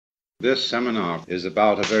This seminar is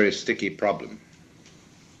about a very sticky problem.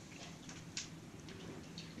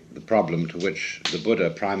 The problem to which the Buddha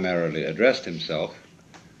primarily addressed himself,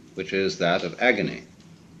 which is that of agony,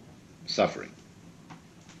 suffering.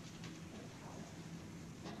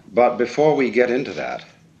 But before we get into that,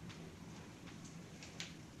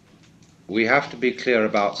 we have to be clear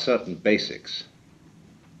about certain basics.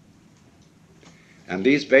 And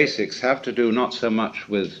these basics have to do not so much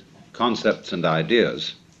with concepts and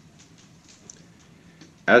ideas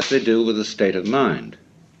as they do with a state of mind.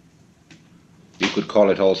 You could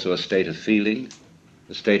call it also a state of feeling,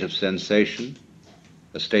 a state of sensation,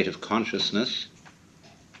 a state of consciousness.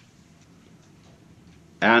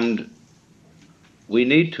 And we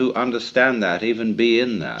need to understand that, even be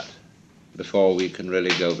in that, before we can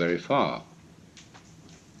really go very far.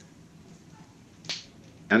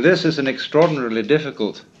 And this is an extraordinarily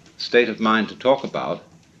difficult state of mind to talk about,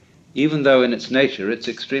 even though in its nature it's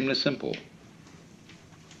extremely simple.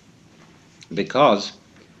 Because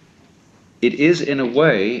it is in a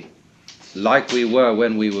way like we were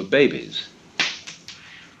when we were babies,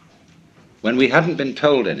 when we hadn't been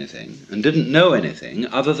told anything and didn't know anything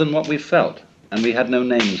other than what we felt, and we had no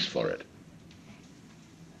names for it.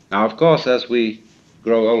 Now, of course, as we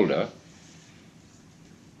grow older,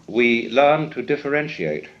 we learn to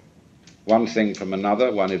differentiate one thing from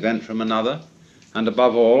another, one event from another, and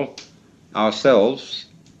above all, ourselves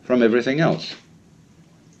from everything else.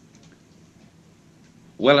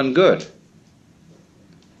 Well and good,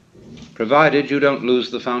 provided you don't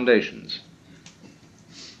lose the foundations.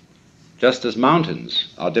 Just as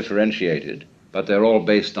mountains are differentiated, but they're all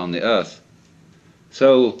based on the earth,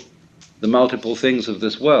 so the multiple things of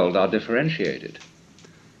this world are differentiated.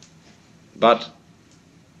 But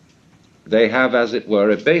they have, as it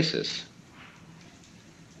were, a basis.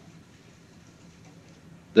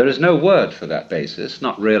 There is no word for that basis,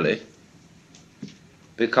 not really,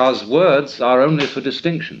 because words are only for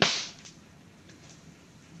distinction.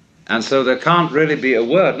 And so there can't really be a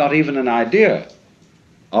word, not even an idea,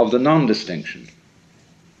 of the non-distinction.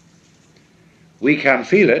 We can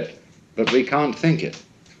feel it, but we can't think it.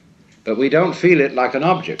 But we don't feel it like an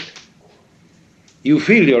object. You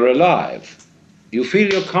feel you're alive. You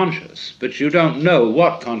feel you're conscious, but you don't know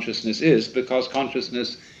what consciousness is, because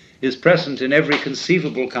consciousness is present in every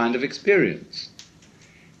conceivable kind of experience.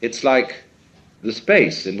 It's like the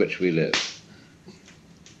space in which we live,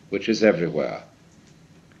 which is everywhere.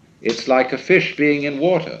 It's like a fish being in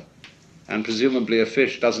water, and presumably a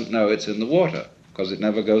fish doesn't know it's in the water, because it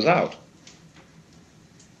never goes out.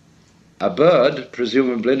 A bird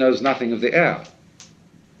presumably knows nothing of the air,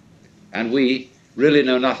 and we really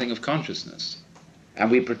know nothing of consciousness. And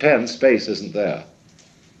we pretend space isn't there.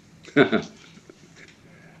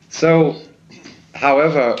 So,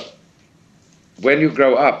 however, when you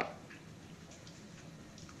grow up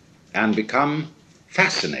and become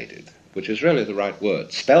fascinated, which is really the right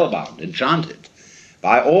word, spellbound, enchanted,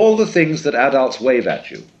 by all the things that adults wave at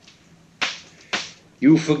you,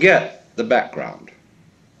 you forget the background.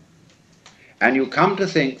 And you come to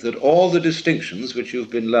think that all the distinctions which you've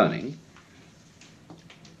been learning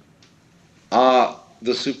are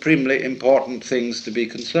the supremely important things to be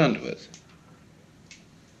concerned with.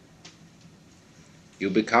 You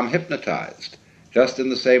become hypnotized, just in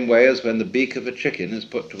the same way as when the beak of a chicken is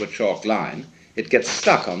put to a chalk line, it gets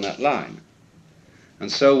stuck on that line.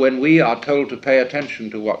 And so when we are told to pay attention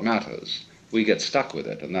to what matters, we get stuck with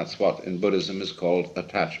it, and that's what in Buddhism is called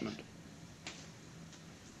attachment.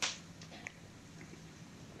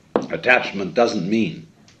 Attachment doesn't mean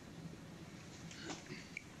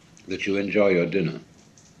that you enjoy your dinner,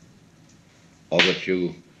 or that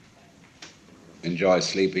you enjoy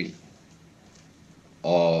sleeping,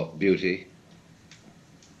 or beauty.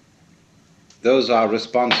 Those are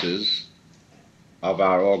responses of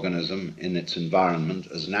our organism in its environment,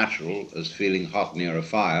 as natural as feeling hot near a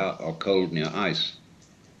fire or cold near ice.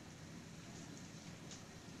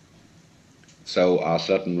 So are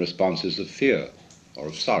certain responses of fear or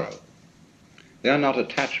of sorrow. They are not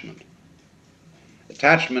attachment.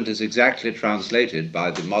 Attachment is exactly translated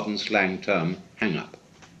by the modern slang term hang-up.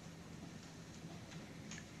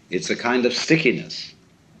 It's a kind of stickiness,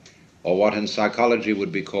 or what in psychology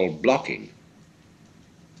would be called blocking,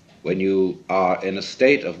 when you are in a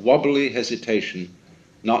state of wobbly hesitation,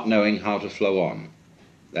 not knowing how to flow on.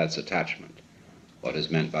 That's attachment, what is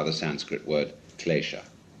meant by the Sanskrit word klesha.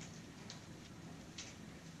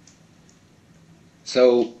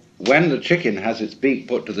 So when the chicken has its beak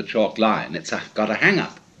put to the chalk line, it's got a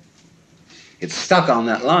hang-up. It's stuck on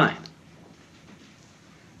that line.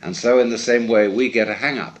 And so in the same way, we get a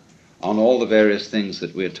hang-up on all the various things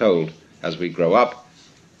that we're told as we grow up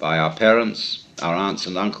by our parents, our aunts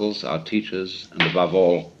and uncles, our teachers, and above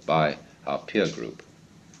all, by our peer group.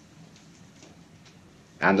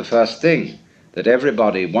 And the first thing that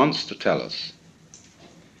everybody wants to tell us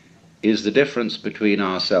is the difference between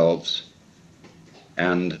ourselves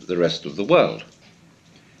and the rest of the world,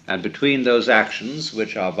 and between those actions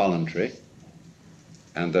which are voluntary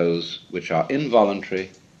and those which are involuntary,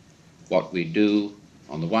 what we do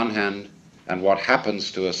on the one hand and what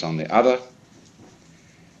happens to us on the other.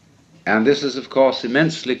 And this is, of course,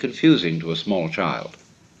 immensely confusing to a small child,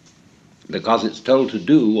 because it's told to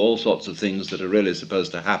do all sorts of things that are really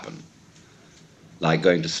supposed to happen, like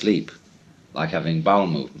going to sleep, like having bowel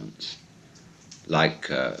movements, like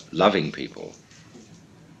loving people,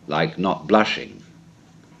 like not blushing,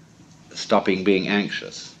 stopping being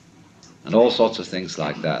anxious, and all sorts of things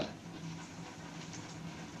like that.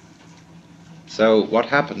 So what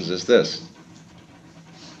happens is this.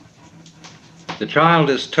 The child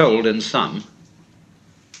is told in sum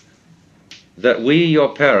that we,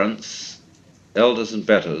 your parents, elders and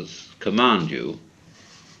betters, command you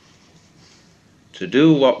to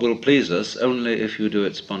do what will please us only if you do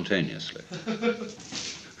it spontaneously.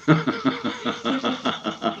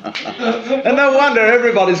 And no wonder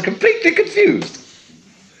everybody's completely confused.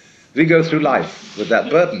 We go through life with that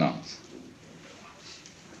burden on us.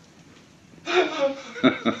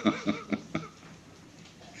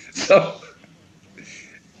 So,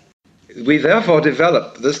 we therefore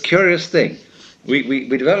develop this curious thing. We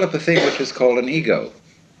develop a thing which is called an ego.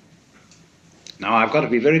 Now, I've got to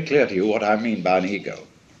be very clear to you what I mean by an ego.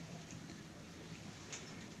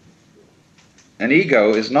 An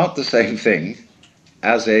ego is not the same thing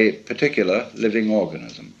as a particular living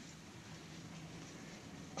organism.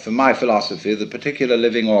 For my philosophy, the particular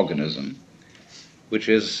living organism, which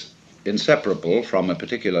is inseparable from a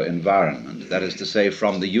particular environment, that is to say,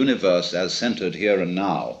 from the universe as centered here and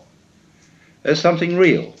now, is something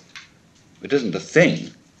real. It isn't a thing.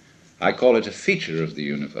 I call it a feature of the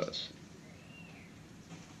universe.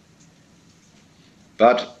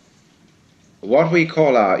 But what we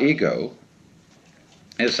call our ego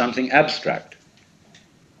is something abstract,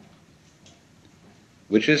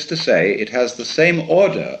 which is to say, it has the same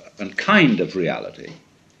order and kind of reality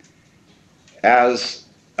as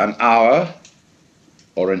an hour,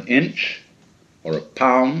 or an inch, or a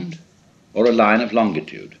pound, or a line of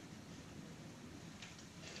longitude.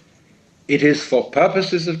 It is for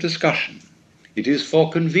purposes of discussion. It is for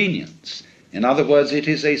convenience. In other words, it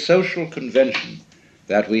is a social convention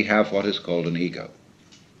that we have what is called an ego.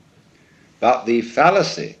 But the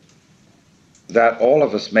fallacy that all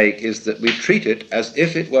of us make is that we treat it as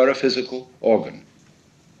if it were a physical organ,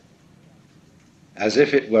 as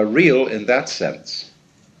if it were real in that sense,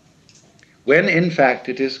 when in fact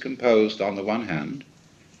it is composed, on the one hand,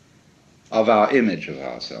 of our image of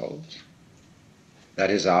ourselves, that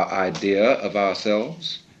is, our idea of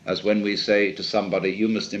ourselves, as when we say to somebody, you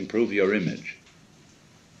must improve your image.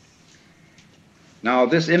 Now,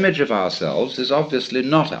 this image of ourselves is obviously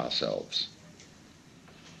not ourselves,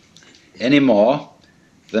 any more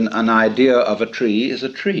than an idea of a tree is a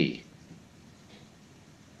tree,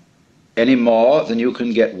 any more than you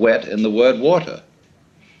can get wet in the word water.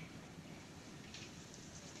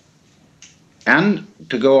 And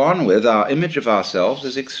to go on with, our image of ourselves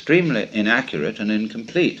is extremely inaccurate and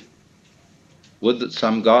incomplete. Would that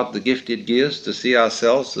some God the gifted give us to see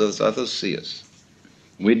ourselves as others see us.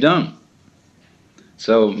 We don't.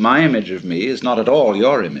 So my image of me is not at all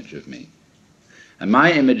your image of me. And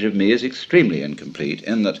my image of me is extremely incomplete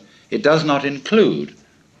in that it does not include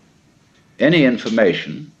any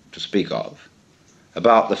information to speak of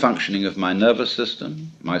about the functioning of my nervous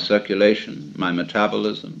system, my circulation, my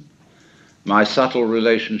metabolism, my subtle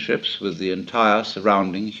relationships with the entire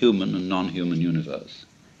surrounding human and non-human universe.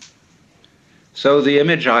 So the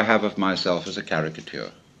image I have of myself is a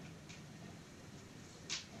caricature.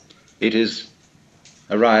 It is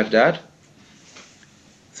arrived at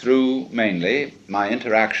through mainly my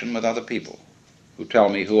interaction with other people who tell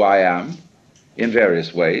me who I am in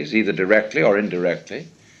various ways, either directly or indirectly,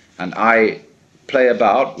 and I play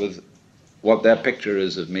about with what their picture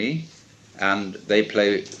is of me, and they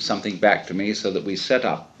play something back to me so that we set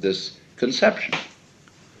up this conception.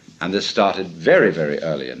 And this started very, very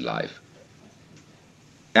early in life.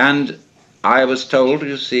 And I was told,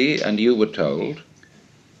 you see, and you were told,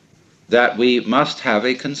 that we must have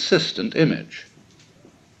a consistent image.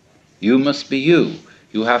 You must be you.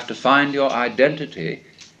 You have to find your identity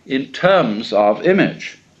in terms of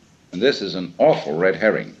image. And this is an awful red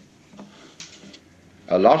herring.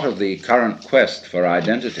 A lot of the current quest for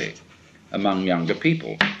identity among younger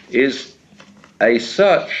people is a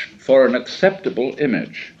search for an acceptable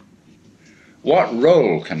image. What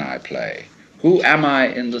role can I play? Who am I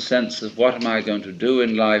in the sense of what am I going to do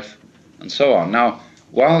in life, and so on. Now,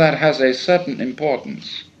 while that has a certain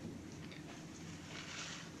importance,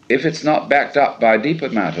 if it's not backed up by deeper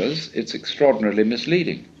matters, it's extraordinarily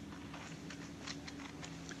misleading.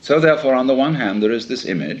 So therefore, on the one hand, there is this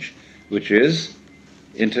image, which is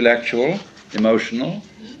intellectual, emotional,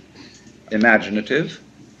 imaginative,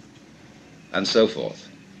 and so forth.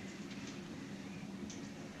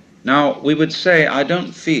 Now, we would say, I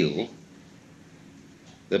don't feel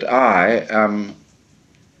that I am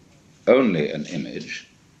only an image.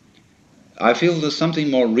 I feel there's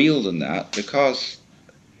something more real than that, because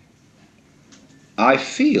I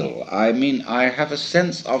have a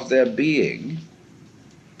sense of there being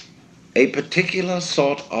a particular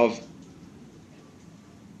sort of,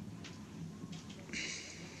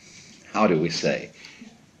 how do we say,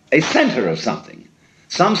 a center of something,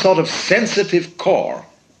 some sort of sensitive core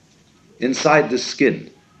inside the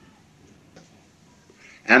skin.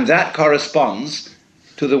 And that corresponds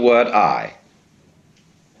to the word I.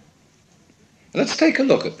 Let's take a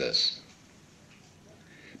look at this.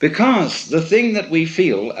 Because the thing that we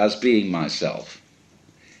feel as being myself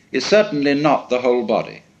is certainly not the whole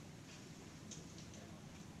body.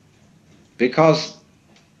 Because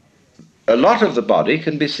a lot of the body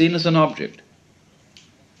can be seen as an object.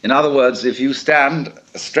 In other words, if you stand,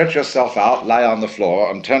 stretch yourself out, lie on the floor,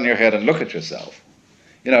 and turn your head and look at yourself,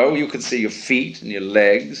 you can see your feet and your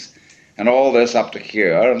legs and all this up to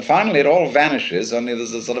here, and finally it all vanishes, only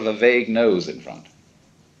there's a sort of a vague nose in front.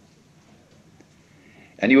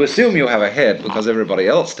 And you assume you have a head because everybody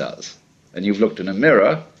else does, and you've looked in a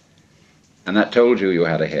mirror, and that told you you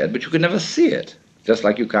had a head, but you could never see it, just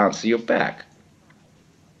like you can't see your back.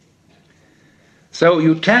 So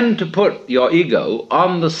you tend to put your ego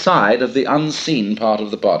on the side of the unseen part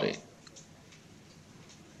of the body,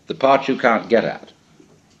 the part you can't get at,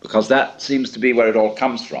 because that seems to be where it all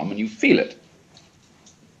comes from, and you feel it.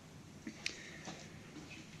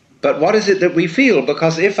 But what is it that we feel?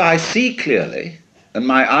 Because if I see clearly, and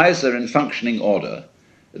my eyes are in functioning order,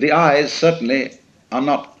 the eyes certainly are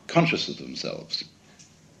not conscious of themselves.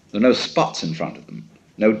 There are no spots in front of them,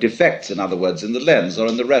 no defects, in other words, in the lens or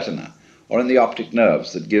in the retina or in the optic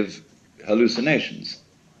nerves that give hallucinations.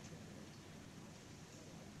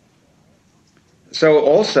 So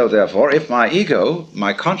also, therefore, if my ego,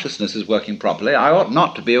 my consciousness is working properly, I ought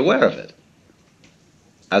not to be aware of it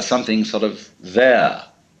as something sort of there,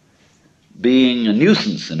 being a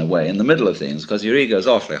nuisance in a way in the middle of things, because your ego is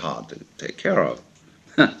awfully hard to take care of.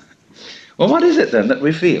 Well, what is it then that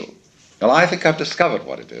we feel? Well, I think I've discovered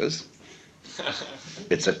what it is.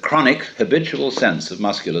 It's a chronic, habitual sense of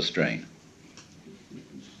muscular strain,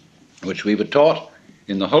 which we were taught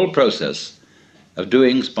in the whole process of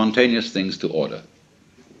doing spontaneous things to order.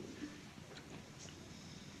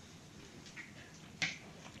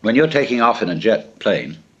 When you're taking off in a jet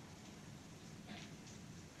plane,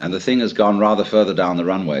 and the thing has gone rather further down the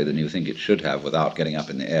runway than you think it should have without getting up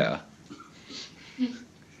in the air,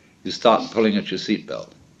 you start pulling at your seatbelt.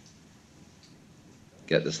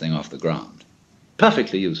 Get this thing off the ground.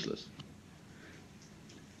 Perfectly useless.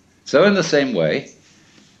 So in the same way,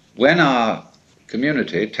 when our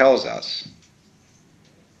community tells us,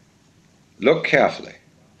 look carefully,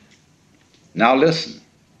 now listen,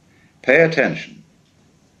 pay attention,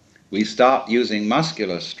 we start using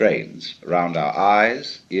muscular strains around our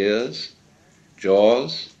eyes, ears,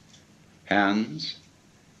 jaws, hands,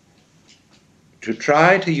 to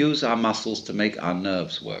try to use our muscles to make our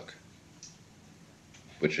nerves work,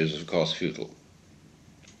 which is, of course, futile.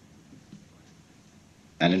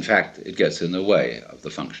 And in fact, it gets in the way of the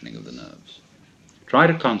functioning of the nerves. Try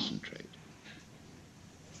to concentrate.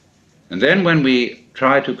 And then when we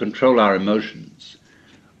try to control our emotions,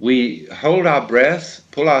 we hold our breath,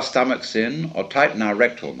 pull our stomachs in, or tighten our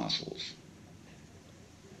rectal muscles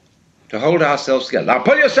to hold ourselves together. Now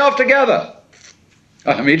pull yourself together!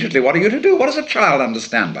 Immediately, what are you to do? What does a child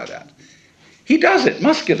understand by that? He does it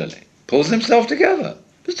muscularly, pulls himself together.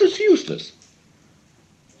 This is useless.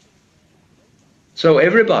 So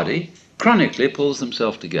everybody chronically pulls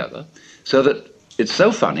themselves together, so that it's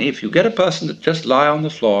so funny, if you get a person to just lie on the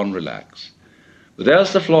floor and relax, but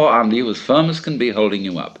there's the floor under you, as firm as can be, holding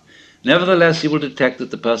you up. Nevertheless, you will detect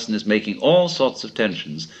that the person is making all sorts of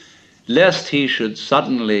tensions, lest he should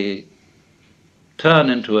suddenly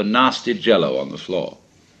turn into a nasty jello on the floor.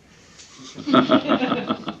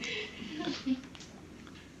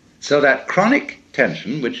 So that chronic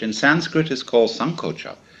tension, which in Sanskrit is called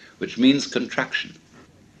sankocha, which means contraction,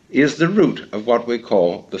 is the root of what we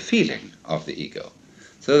call the feeling of the ego.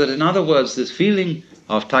 So that, in other words, this feeling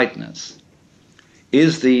of tightness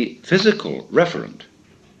is the physical referent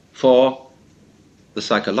for the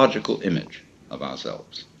psychological image of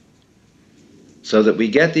ourselves. So that we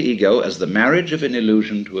get the ego as the marriage of an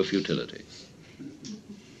illusion to a futility.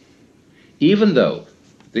 Even though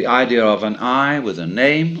the idea of an I with a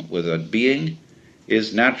name, with a being,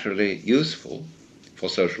 is naturally useful for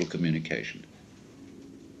social communication,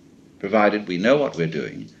 provided we know what we're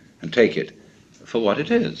doing and take it for what it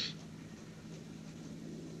is.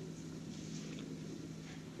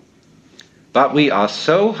 But we are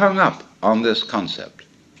so hung up on this concept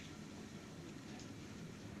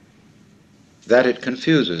that it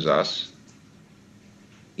confuses us,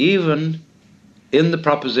 even in the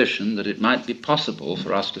proposition that it might be possible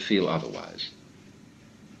for us to feel otherwise.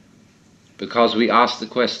 Because we ask the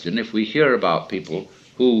question, if we hear about people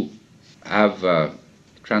who have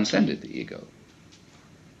transcended the ego,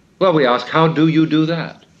 well, we ask, how do you do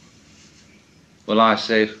that? Well, I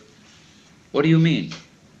say, what do you mean?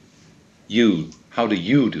 You, how do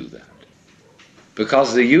you do that?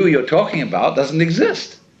 Because the you you're talking about doesn't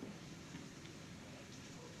exist.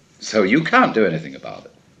 So you can't do anything about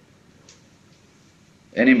it.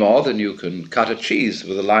 Any more than you can cut a cheese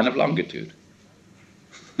with a line of longitude.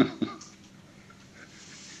 Now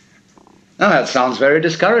that sounds very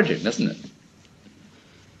discouraging, doesn't it?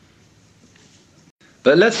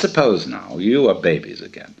 But let's suppose now you are babies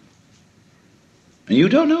again, and you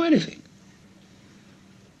don't know anything.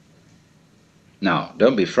 Now,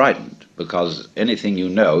 don't be frightened, because anything you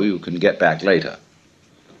know you can get back later.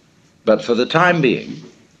 But for the time being,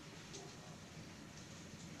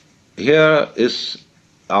 here is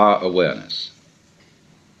our awareness.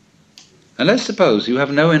 And let's suppose you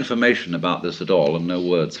have no information about this at all and no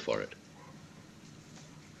words for it.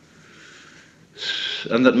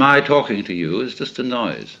 And that my talking to you is just a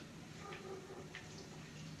noise.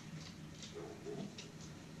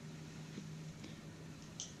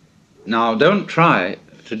 Now, don't try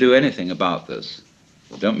to do anything about this.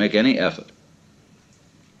 Don't make any effort.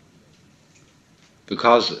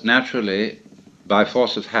 Because naturally, by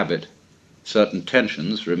force of habit, certain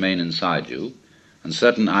tensions remain inside you, and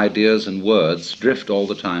certain ideas and words drift all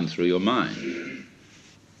the time through your mind.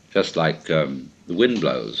 Just like the wind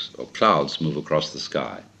blows or clouds move across the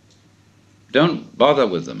sky. Don't bother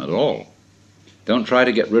with them at all. Don't try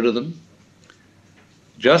to get rid of them.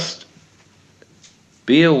 Just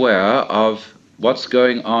be aware of what's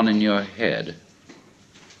going on in your head,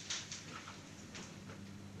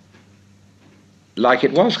 like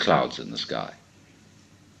it was clouds in the sky,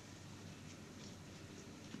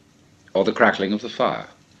 or the crackling of the fire.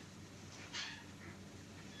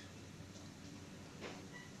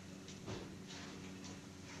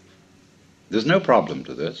 There's no problem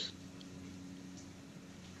to this.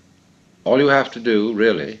 All you have to do,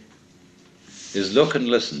 really, is look and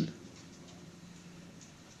listen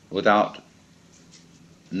without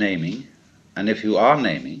naming, and if you are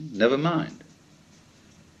naming, never mind.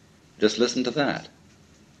 Just listen to that.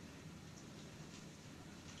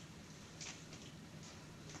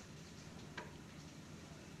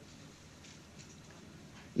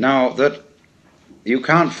 Now, that you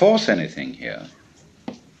can't force anything here,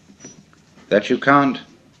 that you can't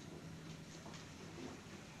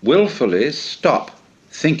willfully stop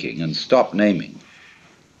thinking and stop naming,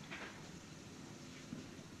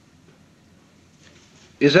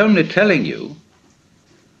 is only telling you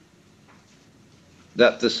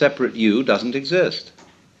that the separate you doesn't exist.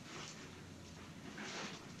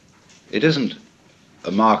 It isn't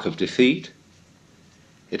a mark of defeat.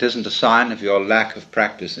 It isn't a sign of your lack of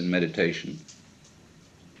practice in meditation.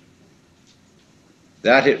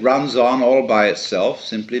 That it runs on all by itself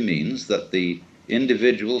simply means that the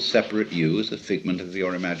individual separate you is a figment of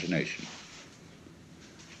your imagination.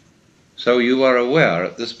 So you are aware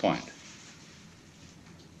at this point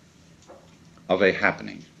of a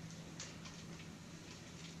happening.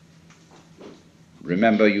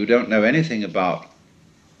 Remember, you don't know anything about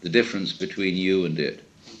the difference between you and it.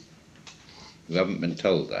 You haven't been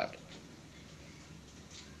told that.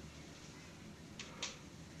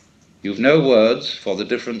 You've no words for the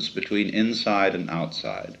difference between inside and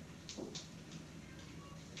outside,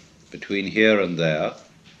 between here and there,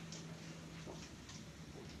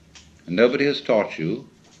 and nobody has taught you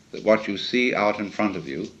that what you see out in front of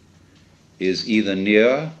you is either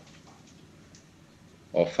near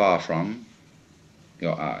or far from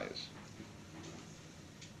your eyes.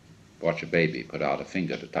 Watch a baby put out a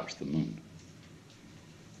finger to touch the moon.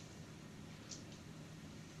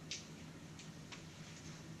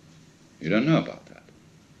 You don't know about that.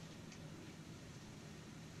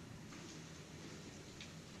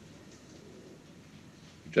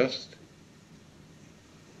 Just,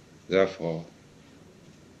 therefore,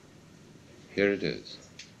 here it is.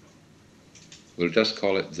 We'll just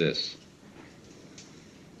call it this.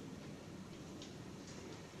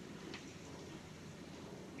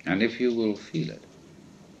 And if you will feel it,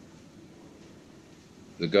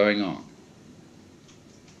 the going on,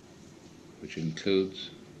 which includes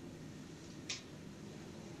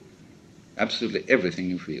absolutely everything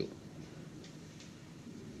you feel.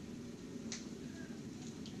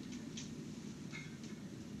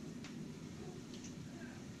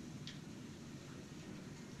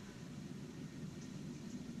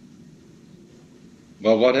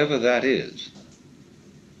 Well, whatever that is,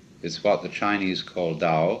 it's what the Chinese call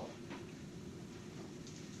Tao,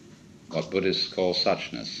 what Buddhists call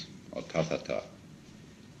suchness, or tathata.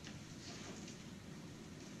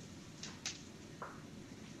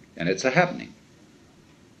 And it's a happening.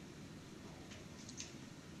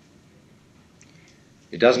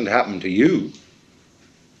 It doesn't happen to you,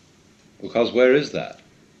 because where is that?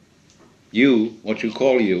 You, what you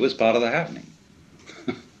call you, is part of the happening,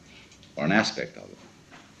 or an aspect of it.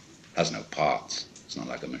 Has no parts. It's not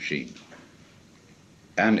like a machine.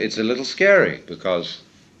 And it's a little scary, because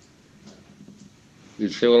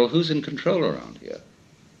you'd say, well, who's in control around here?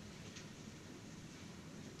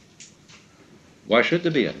 Why should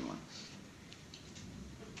there be anyone?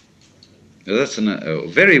 Now, that's a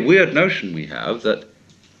very weird notion we have, that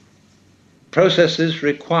processes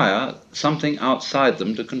require something outside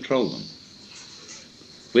them to control them.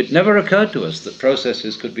 It never occurred to us that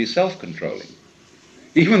processes could be self-controlling.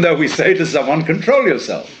 Even though we say to someone, control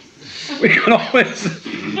yourself. We can always,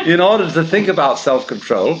 in order to think about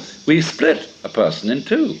self-control, we split a person in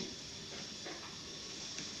two.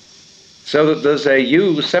 So that there's a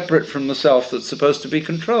you separate from the self that's supposed to be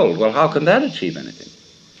controlled. Well, how can that achieve anything?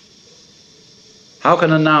 How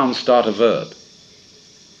can a noun start a verb?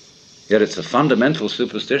 Yet it's a fundamental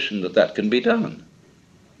superstition that that can be done.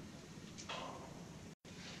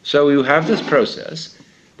 So you have this process,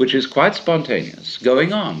 which is quite spontaneous,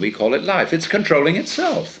 going on. We call it life. It's controlling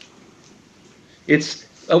itself. It's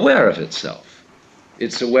aware of itself.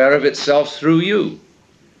 It's aware of itself through you.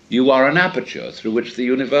 You are an aperture through which the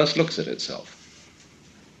universe looks at itself.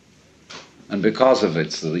 And because of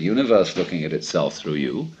it's the universe looking at itself through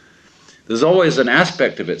you, there's always an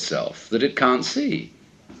aspect of itself that it can't see.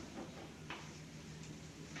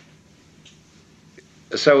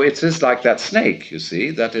 So it is like that snake, you see,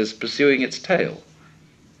 that is pursuing its tail.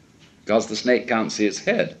 Because the snake can't see its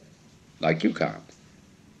head, like you can't.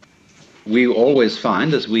 We always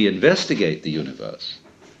find, as we investigate the universe,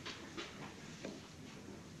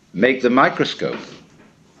 make the microscope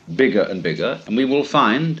bigger and bigger, and we will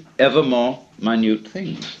find ever more minute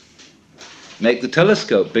things. Make the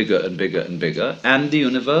telescope bigger and bigger and bigger, and the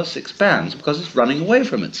universe expands because it's running away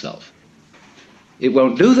from itself. It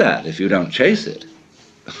won't do that if you don't chase it.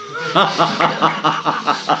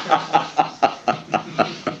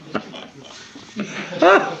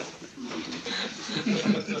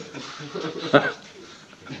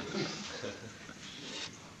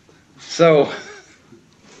 So,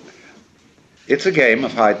 it's a game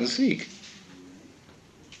of hide and seek.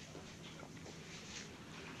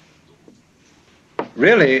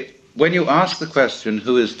 Really, when you ask the question,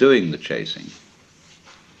 who is doing the chasing,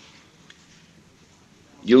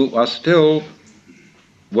 you are still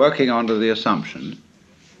working under the assumption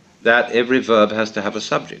that every verb has to have a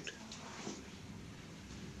subject.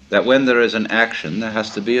 That when there is an action, there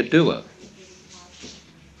has to be a doer.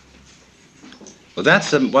 Well,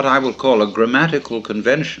 that's what I will call a grammatical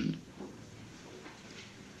convention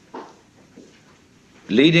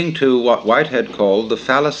leading to what Whitehead called the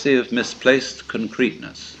fallacy of misplaced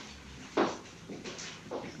concreteness.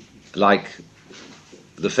 Like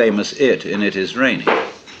the famous "it" in "It Is Raining."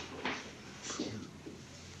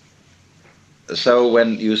 So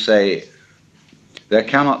when you say, there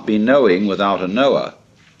cannot be knowing without a knower,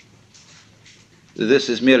 this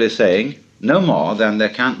is merely saying no more than there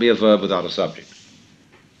can't be a verb without a subject.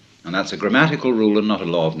 And that's a grammatical rule and not a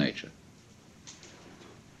law of nature.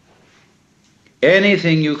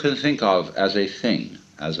 Anything you can think of as a thing,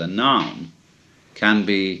 as a noun, can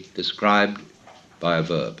be described by a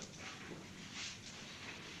verb.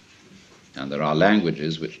 And there are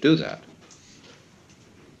languages which do that.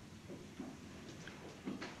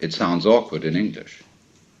 It sounds awkward in English,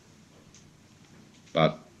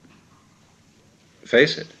 but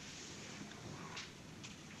face it,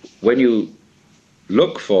 when you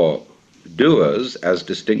look for doers as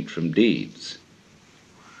distinct from deeds,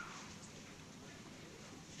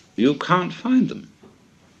 you can't find them.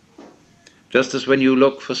 Just as when you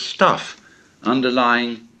look for stuff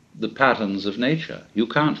underlying the patterns of nature. You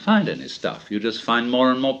can't find any stuff. You just find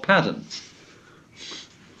more and more patterns.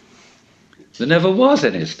 There never was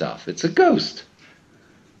any stuff. It's a ghost.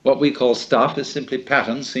 What we call stuff is simply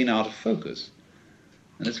patterns seen out of focus.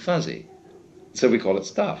 And it's fuzzy. So we call it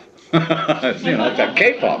stuff. You know, it's like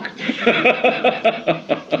K-pop.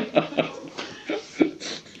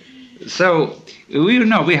 So,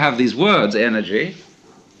 we have these words: energy,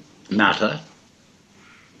 matter,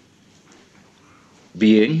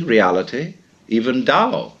 being, reality, even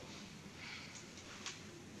Tao.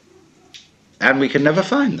 And we can never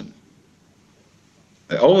find them.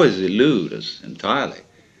 They always elude us entirely.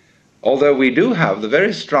 Although we do have the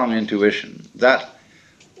very strong intuition that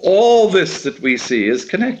all this that we see is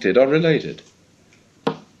connected or related.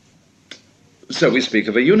 So we speak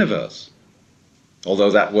of a universe, although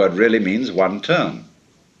that word really means one turn.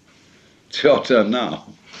 It's your turn now.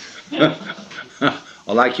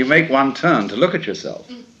 Or like you make one turn to look at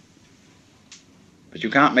yourself, but you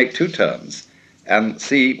can't make two turns and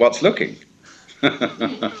see what's looking.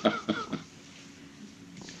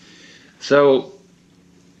 So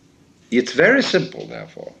it's very simple,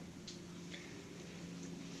 therefore.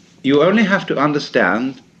 You only have to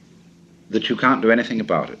understand that you can't do anything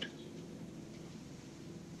about it.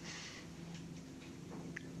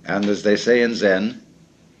 And as they say in Zen,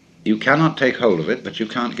 you cannot take hold of it, but you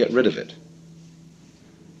can't get rid of it.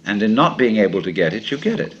 And in not being able to get it, you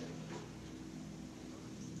get it.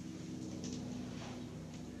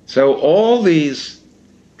 So all these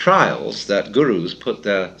trials that gurus put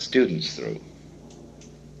their students through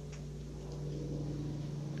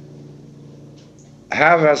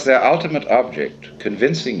have as their ultimate object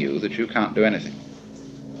convincing you that you can't do anything.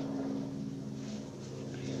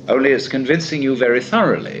 Only it's convincing you very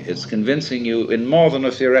thoroughly. It's convincing you in more than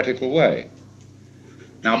a theoretical way.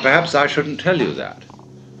 Now, perhaps I shouldn't tell you that.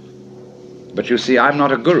 But you see, I'm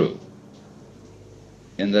not a guru,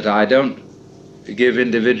 in that I don't give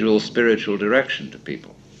individual spiritual direction to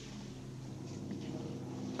people.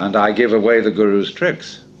 And I give away the guru's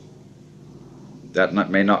tricks. That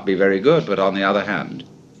may not be very good, but on the other hand,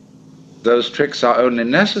 those tricks are only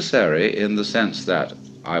necessary in the sense that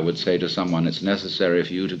I would say to someone, it's necessary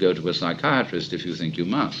for you to go to a psychiatrist if you think you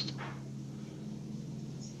must.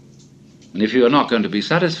 And if you are not going to be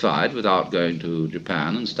satisfied without going to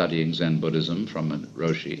Japan and studying Zen-buddhism from a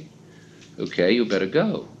Roshi, okay, you better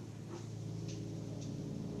go.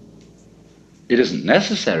 It isn't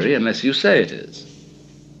necessary unless you say it is.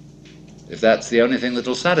 If that's the only thing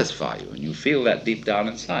that'll satisfy you, and you feel that deep down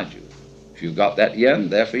inside you. If you've got that yen,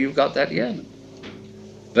 therefore you've got that yen.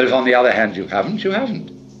 But if on the other hand you haven't, you haven't.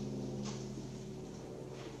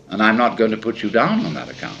 And I'm not going to put you down on that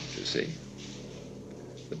account, you see.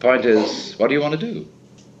 The point is, what do you want to do?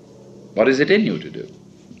 What is it in you to do?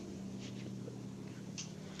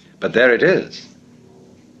 But there it is,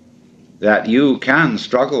 that you can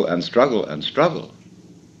struggle and struggle and struggle,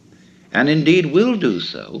 and indeed will do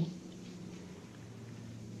so,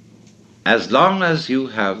 as long as you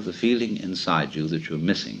have the feeling inside you that you're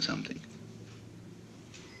missing something.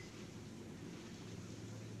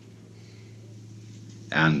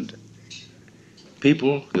 And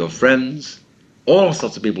people, your friends, all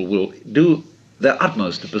sorts of people will do their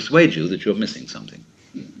utmost to persuade you that you're missing something.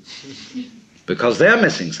 Because they're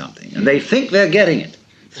missing something, and they think they're getting it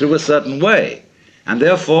through a certain way. And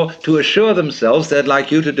therefore, to assure themselves, they'd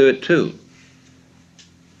like you to do it too.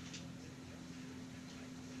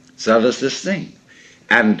 So there's this thing.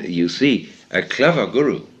 And you see, a clever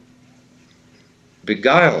guru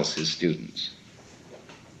beguiles his students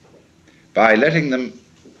by letting them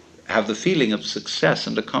have the feeling of success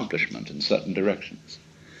and accomplishment in certain directions.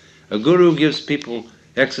 A guru gives people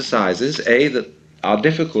exercises, A, that are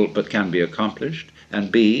difficult but can be accomplished,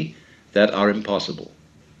 and B, that are impossible.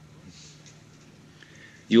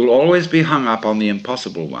 You'll always be hung up on the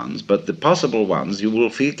impossible ones, but the possible ones you will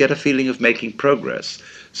get a feeling of making progress,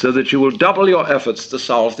 so that you will double your efforts to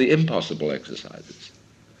solve the impossible exercises.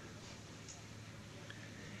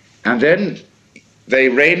 And then they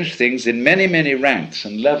range things in many, many ranks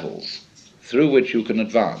and levels through which you can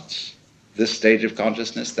advance. This stage of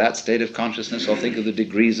consciousness, that state of consciousness, or think of the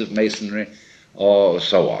degrees of masonry, or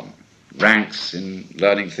so on. Ranks in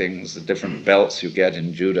learning things, the different belts you get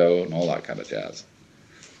in judo and all that kind of jazz.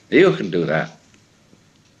 You can do that.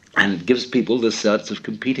 And it gives people this sense of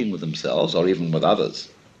competing with themselves or even with others,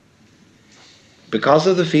 because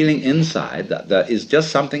of the feeling inside that there is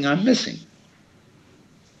just something I'm missing.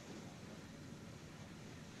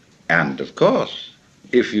 And of course,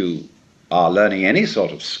 if you are learning any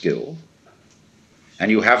sort of skill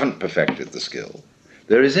and you haven't perfected the skill,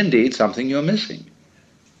 there is indeed something you're missing.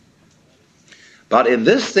 But in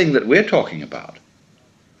this thing that we're talking about,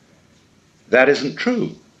 that isn't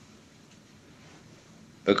true.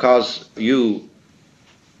 Because you,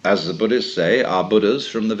 as the Buddhists say, are Buddhas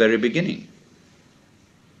from the very beginning.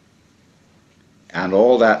 And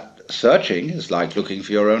all that searching is like looking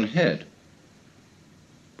for your own head,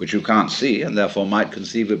 which you can't see and therefore might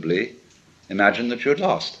conceivably imagine that you'd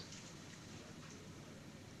lost.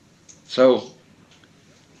 So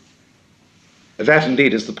that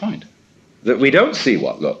indeed is the point, that we don't see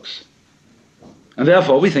what looks, and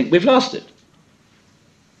therefore we think we've lost it.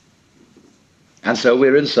 And so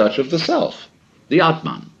we're in search of the self, the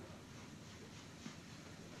Atman.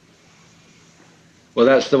 Well,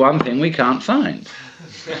 that's the one thing we can't find,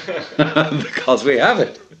 because we have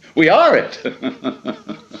it. We are it.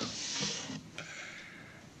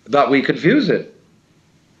 But we confuse it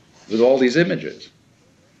with all these images.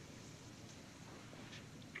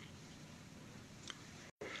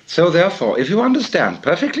 So therefore, if you understand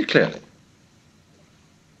perfectly clearly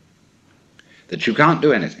that you can't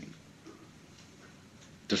do anything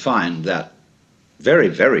to find that very,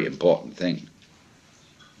 very important thing,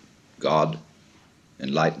 God,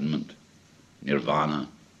 enlightenment, nirvana,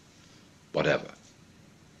 whatever,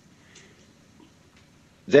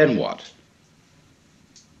 then what?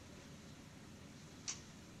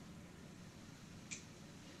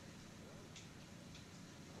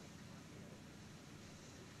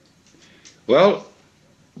 Well,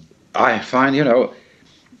 I find,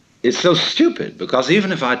 it's so stupid, because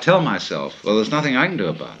even if I tell myself, well, there's nothing I can do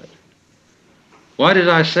about it, why did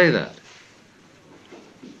I say that?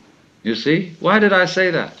 You see? Why did I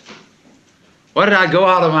say that? Why did I go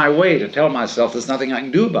out of my way to tell myself there's nothing I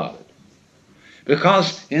can do about it?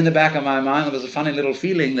 Because in the back of my mind there was a funny little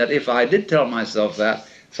feeling that if I did tell myself that,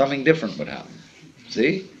 something different would happen.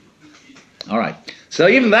 See? All right. So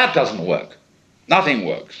even that doesn't work. Nothing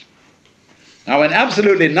works. Now, when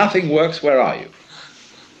absolutely nothing works, where are you?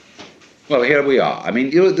 Well, here we are. I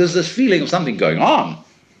mean, there's this feeling of something going on.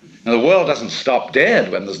 Now, the world doesn't stop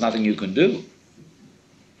dead when there's nothing you can do.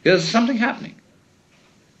 There's something happening.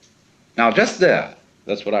 Now, just there,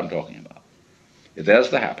 that's what I'm talking about. There's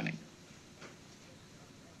the happening.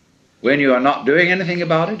 When you are not doing anything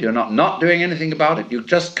about it, you're not doing anything about it, you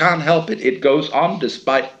just can't help it. It goes on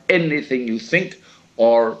despite anything you think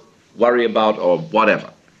or worry about or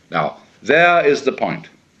whatever. Now, there is the point.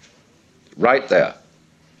 Right there.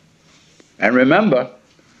 And remember,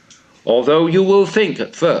 although you will think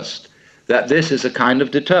at first that this is a kind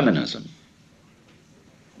of determinism,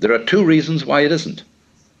 there are two reasons why it isn't.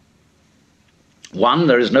 One,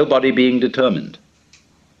 there is nobody being determined.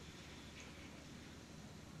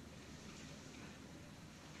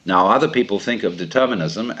 Now, other people think of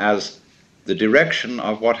determinism as the direction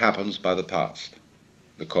of what happens by the past,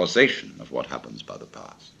 the causation of what happens by the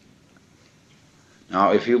past.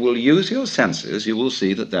 Now, if you will use your senses, you will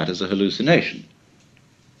see that that is a hallucination.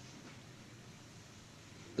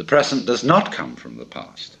 The present does not come from the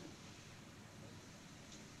past.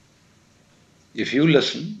 If you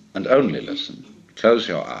listen, and only listen, close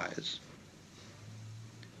your eyes,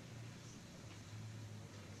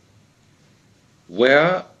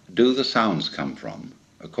 where do the sounds come from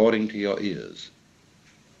according to your ears?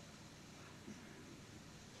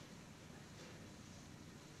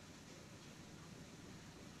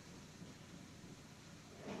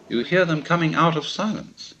 You hear them coming out of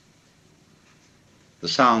silence. The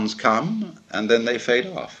sounds come and then they fade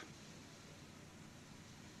off.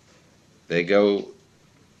 They go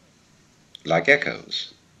like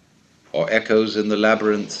echoes, or echoes in the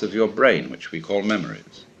labyrinths of your brain, which we call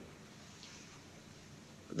memories.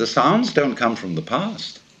 The sounds don't come from the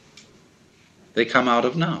past. They come out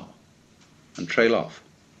of now and trail off.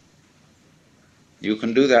 You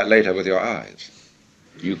can do that later with your eyes.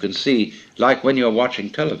 You can see, like when you're watching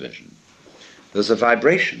television, there's a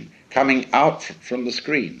vibration coming out from the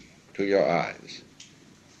screen to your eyes.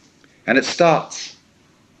 And it starts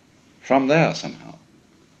from there somehow.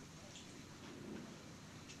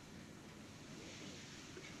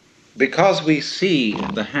 Because we see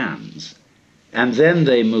the hands and then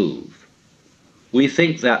they move, we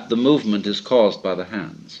think that the movement is caused by the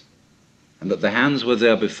hands, and that the hands were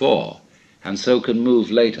there before and so can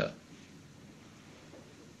move later.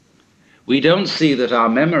 We don't see that our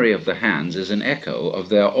memory of the hands is an echo of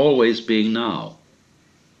their always being now.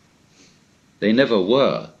 They never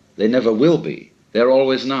were, they never will be, they're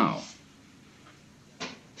always now.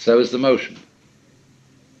 So is the motion.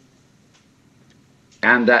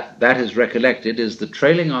 And that is recollected is the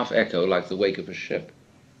trailing off echo like the wake of a ship.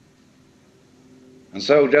 And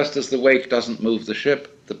so just as the wake doesn't move the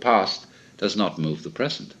ship, the past does not move the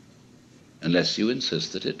present, unless you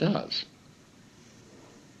insist that it does.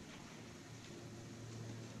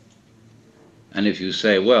 And if you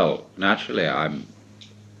say, well, naturally I'm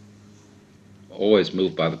always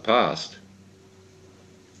moved by the past,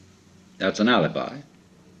 that's an alibi.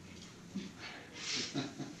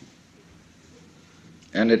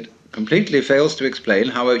 And it completely fails to explain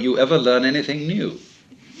how you ever learn anything new.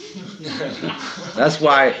 That's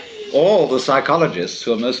why all the psychologists,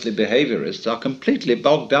 who are mostly behaviorists, are completely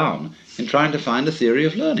bogged down in trying to find a theory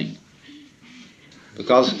of learning.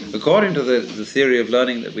 Because according to the theory of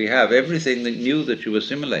learning that we have, everything that new that you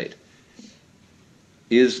assimilate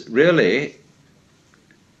is really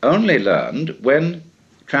only learned when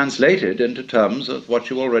translated into terms of what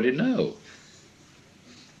you already know.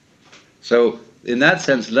 So, in that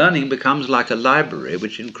sense, learning becomes like a library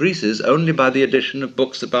which increases only by the addition of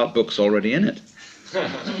books about books already in it.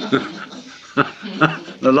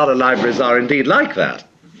 A lot of libraries are indeed like that.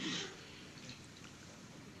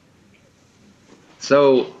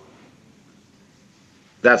 So,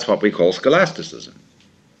 that's what we call scholasticism.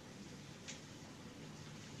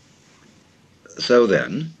 So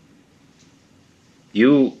then,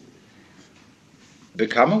 you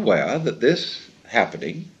become aware that this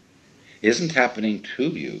happening isn't happening to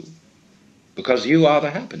you because you are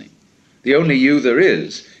the happening. The only you there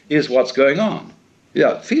is what's going on.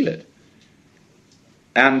 Yeah, feel it.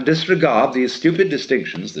 And disregard these stupid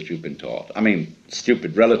distinctions that you've been taught. I mean,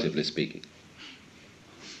 stupid relatively speaking.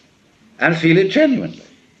 And feel it genuinely.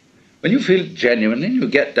 When you feel it genuinely, you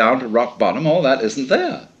get down to rock bottom, all that isn't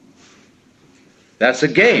there. That's a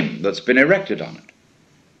game that's been erected on it.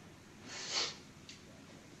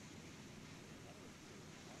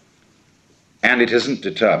 And it isn't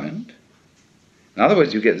determined. In other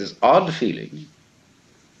words, you get this odd feeling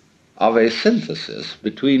of a synthesis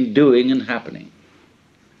between doing and happening,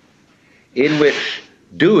 in which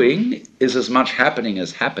doing is as much happening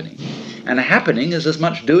as happening, and happening is as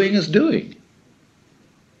much doing as doing.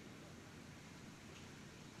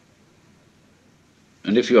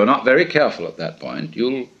 And if you're not very careful at that point,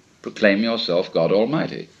 you'll proclaim yourself God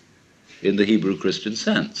Almighty, in the Hebrew Christian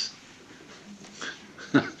sense.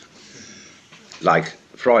 Like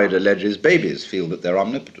Freud alleges babies feel that they're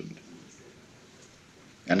omnipotent.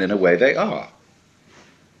 And in a way they are.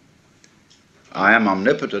 I am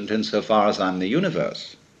omnipotent insofar as I'm the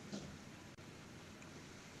universe.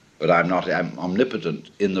 But I'm not omnipotent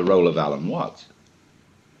in the role of Alan Watts.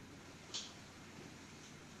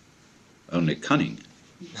 Only cunning.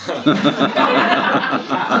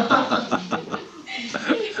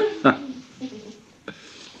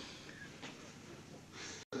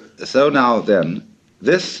 So now then,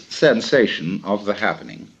 this sensation of the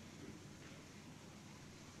happening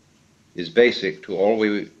is basic to all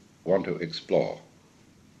we want to explore.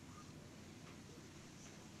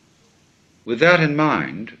 With that in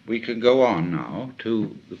mind, we can go on now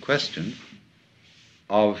to the question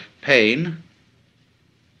of pain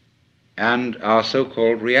and our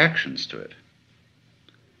so-called reactions to it.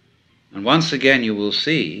 And once again you will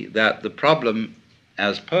see that the problem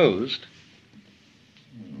as posed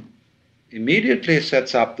immediately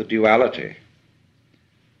sets up the duality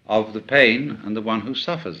of the pain and the one who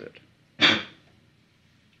suffers it,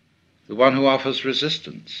 the one who offers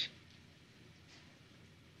resistance.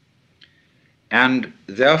 And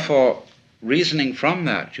therefore, reasoning from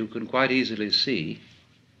that, you can quite easily see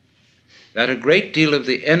that a great deal of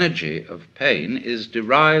the energy of pain is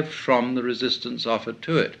derived from the resistance offered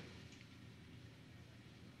to it.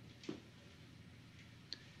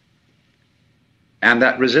 And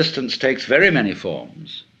that resistance takes very many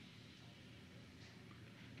forms,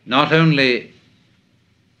 not only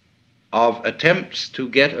of attempts to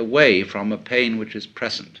get away from a pain which is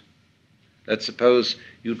present. Let's suppose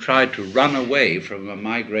you tried to run away from a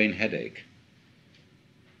migraine headache.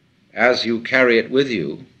 As you carry it with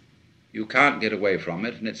you, you can't get away from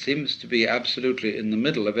it, and it seems to be absolutely in the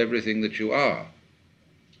middle of everything that you are.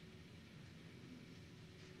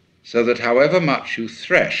 So that however much you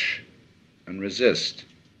thresh and resist,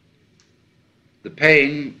 the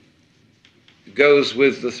pain goes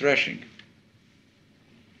with the threshing.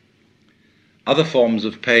 Other forms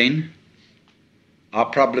of pain are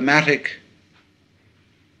problematic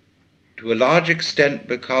to a large extent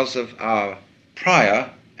because of our prior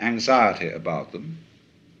anxiety about them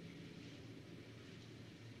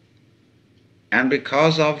and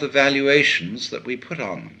because of the valuations that we put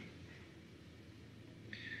on them.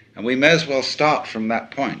 And we may as well start from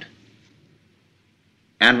that point.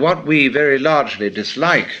 And what we very largely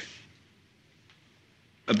dislike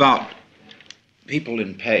about people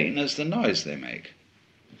in pain is the noise they make.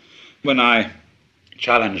 When I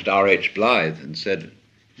challenged R.H. Blythe and said,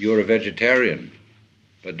 "You're a vegetarian,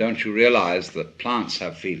 but don't you realize that plants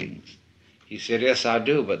have feelings?" He said, yes, I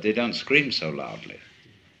do, but they don't scream so loudly.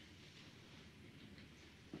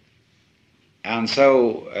 And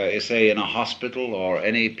so, say in a hospital or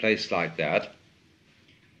any place like that,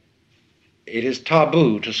 it is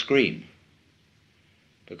taboo to scream,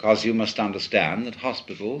 because you must understand that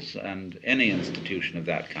hospitals and any institution of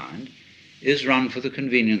that kind is run for the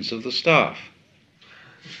convenience of the staff.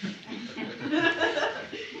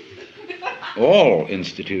 All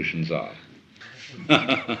institutions are.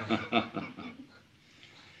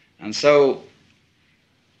 And so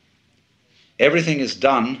everything is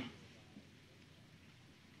done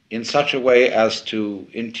in such a way as to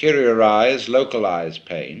interiorize, localize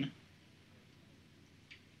pain.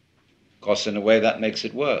 Of course, in a way that makes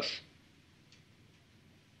it worse.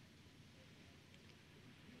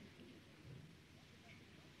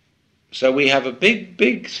 So we have a big,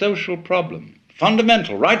 big social problem,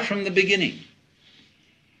 fundamental, right from the beginning,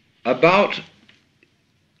 about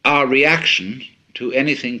our reaction to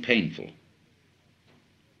anything painful.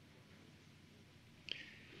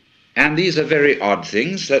 And these are very odd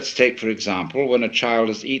things. Let's take, for example, when a child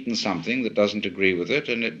has eaten something that doesn't agree with it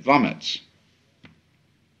and it vomits.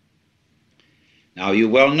 Now, you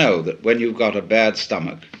well know that when you've got a bad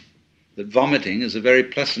stomach, that vomiting is a very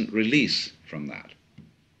pleasant release from that.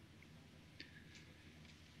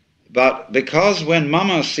 But because when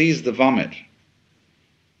Mama sees the vomit,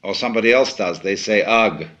 or somebody else does, they say,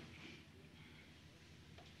 ugh,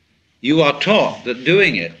 you are taught that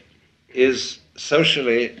doing it is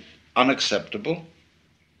socially unacceptable,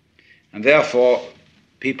 and therefore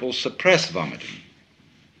people suppress vomiting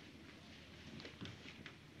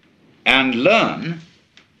and learn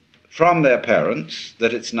from their parents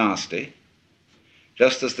that it's nasty,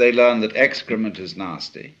 just as they learn that excrement is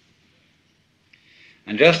nasty,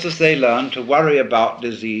 and just as they learn to worry about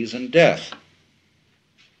disease and death.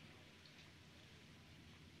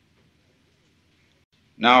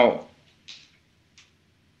 Now,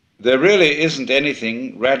 there really isn't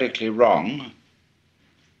anything radically wrong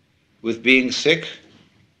with being sick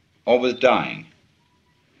or with dying.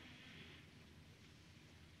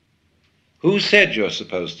 Who said you're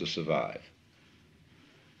supposed to survive?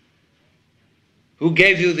 Who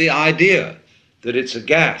gave you the idea that it's a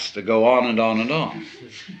gas to go on and on and on?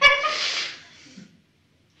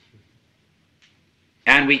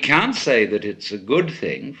 And we can't say that it's a good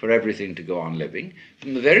thing for everything to go on living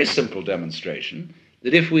from the very simple demonstration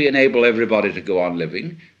that if we enable everybody to go on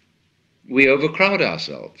living, we overcrowd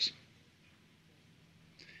ourselves.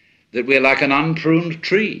 That we're like an unpruned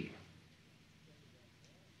tree.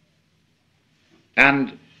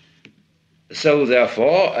 And so,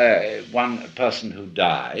 therefore, one person who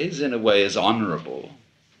dies, in a way, is honorable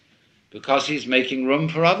because he's making room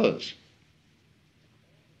for others.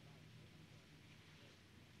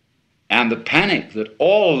 And the panic that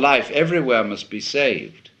all life everywhere must be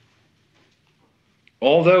saved,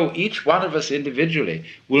 although each one of us individually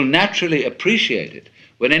will naturally appreciate it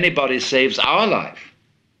when anybody saves our life,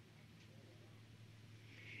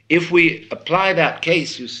 if we apply that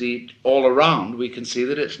case, you see, all around, we can see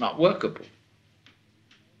that it's not workable.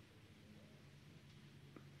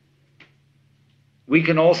 We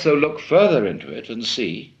can also look further into it and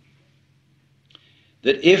see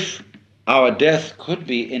that if our death could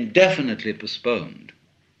be indefinitely postponed,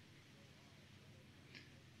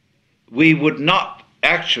 we would not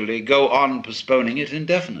actually go on postponing it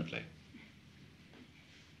indefinitely.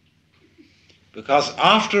 Because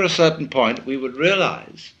after a certain point, we would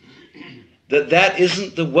realize that that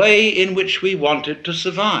isn't the way in which we wanted to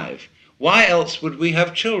survive. Why else would we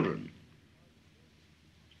have children?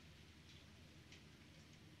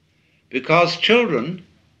 Because children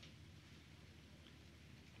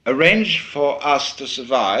arrange for us to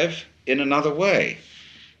survive in another way.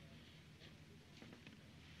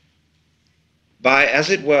 By, as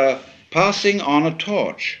it were, passing on a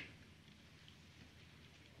torch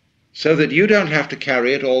so that you don't have to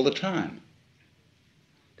carry it all the time.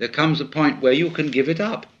 There comes a point where you can give it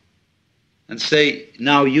up and say,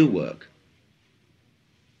 now you work.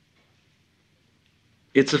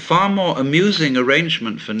 It's a far more amusing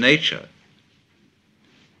arrangement for nature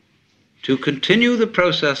to continue the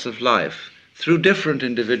process of life through different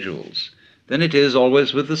individuals than it is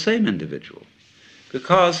always with the same individual.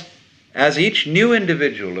 Because as each new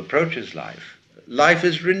individual approaches life, life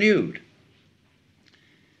is renewed.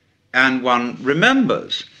 And one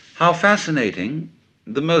remembers how fascinating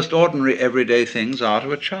the most ordinary everyday things are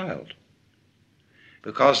to a child,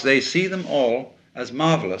 because they see them all as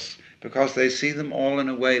marvelous, because they see them all in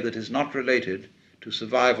a way that is not related to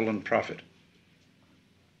survival and profit.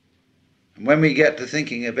 And when we get to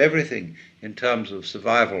thinking of everything in terms of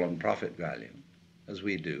survival and profit value, as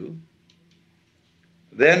we do,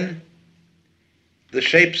 then the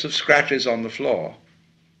shapes of scratches on the floor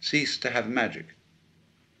cease to have magic.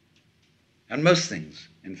 And most things,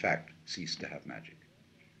 in fact, cease to have magic.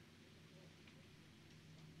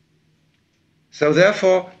 So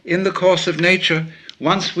therefore, in the course of nature,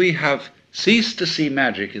 once we have ceased to see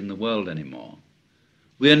magic in the world anymore,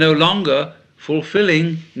 we are no longer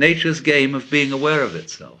fulfilling nature's game of being aware of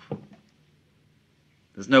itself.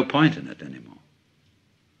 There's no point in it anymore.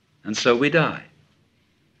 And so we die.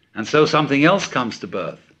 And so something else comes to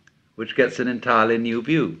birth, which gets an entirely new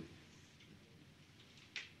view.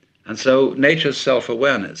 And so nature's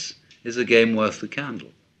self-awareness is a game worth the candle.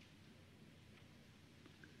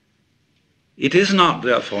 It is not,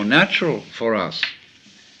 therefore, natural for us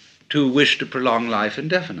to wish to prolong life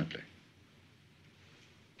indefinitely.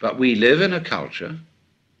 But we live in a culture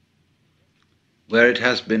where it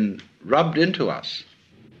has been rubbed into us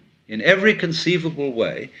in every conceivable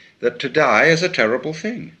way that to die is a terrible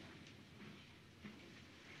thing.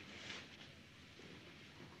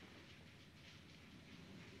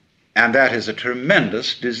 And that is a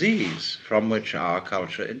tremendous disease from which our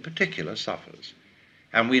culture in particular suffers.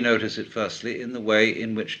 And we notice it firstly in the way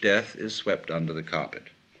in which death is swept under the carpet.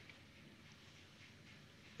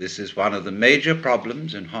 This is one of the major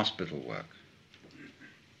problems in hospital work.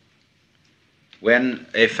 When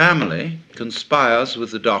a family conspires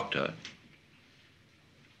with the doctor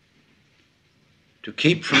to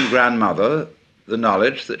keep from grandmother the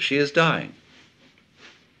knowledge that she is dying.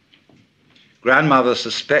 Grandmother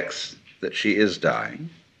suspects that she is dying,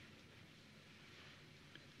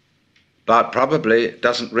 but probably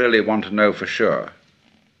doesn't really want to know for sure.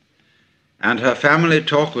 And her family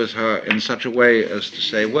talk with her in such a way as to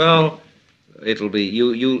say, well, it'll be,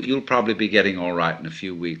 you'll probably be getting all right in a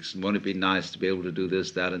few weeks, and won't it be nice to be able to do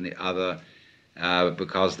this, that, and the other,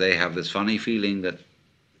 because they have this funny feeling that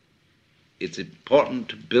it's important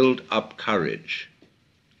to build up courage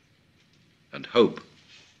and hope.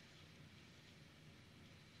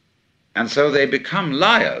 And so they become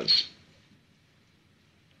liars,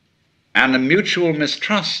 and a mutual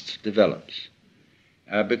mistrust develops.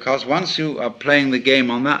 Because once you are playing the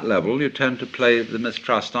game on that level, you tend to play the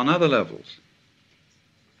mistrust on other levels.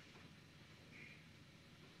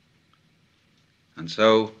 And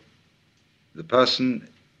so the person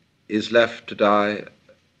is left to die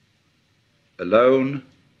alone,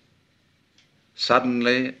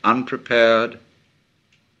 suddenly, unprepared,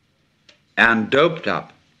 and doped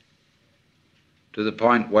up to the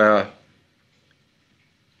point where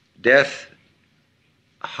death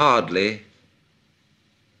hardly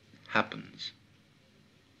happens.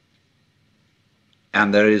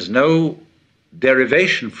 And there is no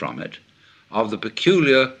derivation from it of the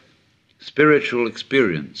peculiar spiritual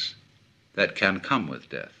experience that can come with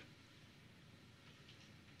death.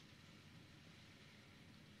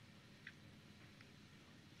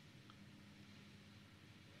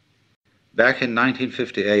 Back in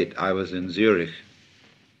 1958, I was in Zurich,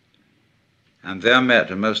 and there met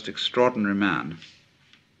a most extraordinary man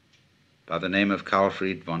by the name of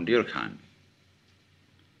Karlfried von Dürkheim.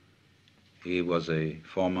 He was a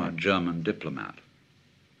former German diplomat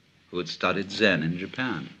who had studied Zen in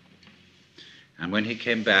Japan. And when he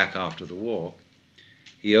came back after the war,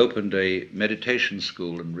 he opened a meditation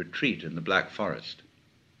school and retreat in the Black Forest.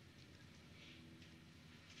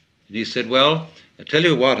 And he said, well, I tell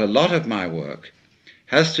you what, a lot of my work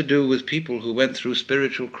has to do with people who went through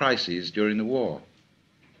spiritual crises during the war.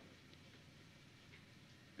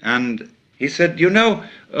 And he said, you know,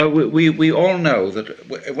 we all know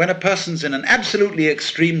that when a person's in an absolutely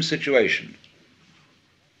extreme situation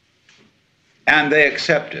and they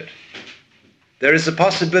accept it, there is a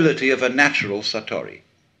possibility of a natural satori.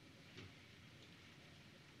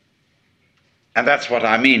 And that's what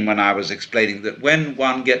I mean when I was explaining that when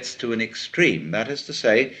one gets to an extreme, that is to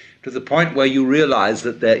say, to the point where you realize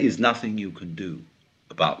that there is nothing you can do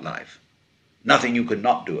about life, nothing you can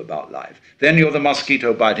not do about life, then you're the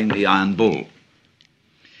mosquito biting the iron bull.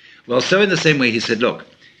 Well, so in the same way he said, look,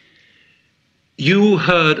 you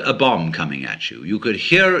heard a bomb coming at you. You could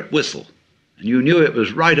hear it whistle, and you knew it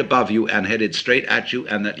was right above you and headed straight at you,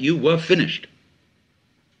 and that you were finished.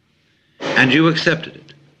 And you accepted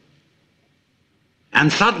it.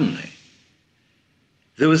 And suddenly,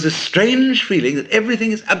 there was this strange feeling that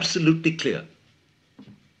everything is absolutely clear.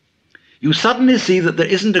 You suddenly see that there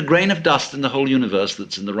isn't a grain of dust in the whole universe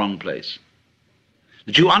that's in the wrong place.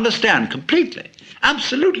 That you understand completely,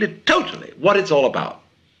 absolutely, totally what it's all about.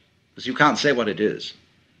 Because you can't say what it is.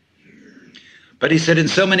 But he said in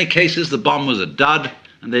so many cases the bomb was a dud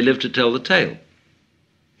and they lived to tell the tale.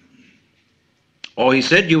 Or he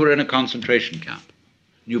said you were in a concentration camp.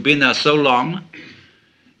 You've been there so long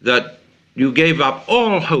that you gave up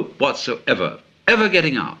all hope whatsoever, ever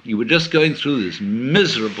getting out. You were just going through this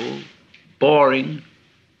miserable, boring,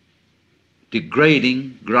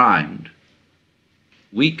 degrading grind,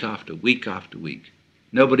 week after week after week.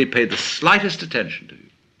 Nobody paid the slightest attention to you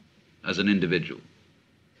as an individual.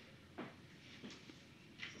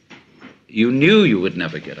 You knew you would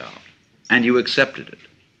never get out, and you accepted it.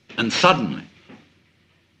 And suddenly,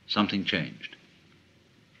 something changed.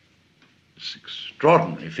 This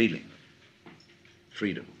extraordinary feeling of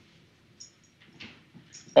freedom.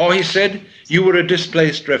 Or he said, you were a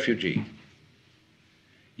displaced refugee.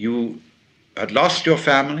 You had lost your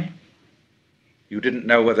family. You didn't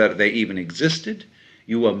know whether they even existed.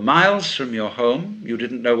 You were miles from your home. You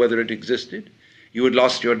didn't know whether it existed. You had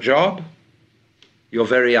lost your job, your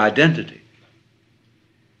very identity.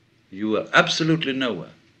 You were absolutely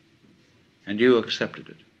nowhere, and you accepted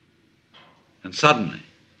it. And suddenly,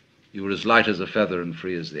 you were as light as a feather and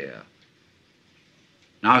free as the air.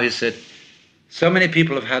 Now he said, so many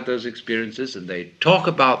people have had those experiences, and they talk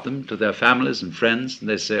about them to their families and friends, and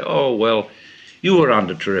they say, oh, well, you were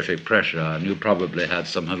under terrific pressure, and you probably had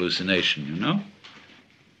some hallucination, you know?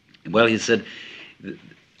 Well, he said,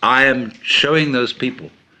 I am showing those people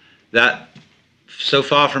that so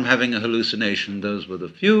far from having a hallucination, those were the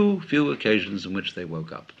few occasions in which they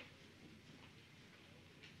woke up.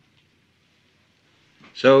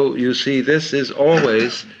 So you see, this is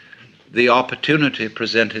always the opportunity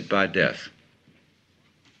presented by death.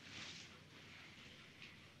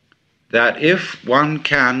 That if one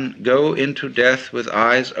can go into death with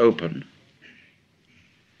eyes open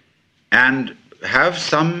and have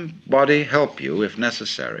somebody help you, if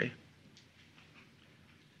necessary,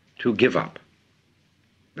 to give up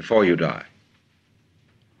before you die,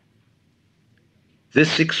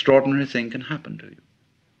 this extraordinary thing can happen to you.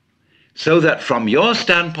 So that from your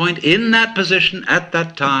standpoint, in that position, at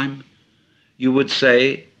that time, you would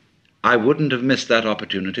say, I wouldn't have missed that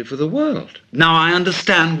opportunity for the world. Now I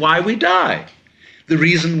understand why we die. The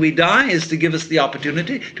reason we die is to give us the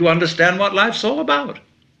opportunity to understand what life's all about.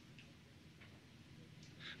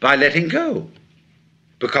 By letting go.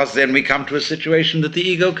 Because then we come to a situation that the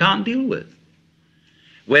ego can't deal with.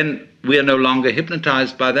 When we are no longer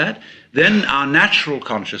hypnotized by that, then our natural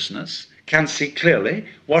consciousness can see clearly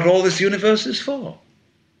what all this universe is for.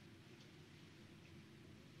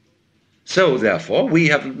 So, therefore, we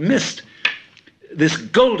have missed this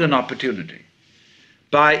golden opportunity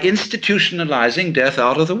by institutionalizing death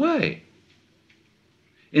out of the way,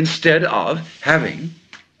 instead of having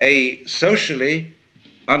a socially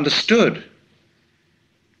understood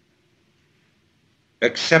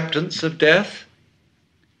acceptance of death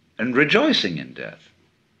and rejoicing in death.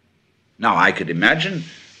 Now, I could imagine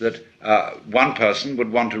that one person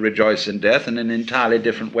would want to rejoice in death in an entirely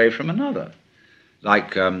different way from another.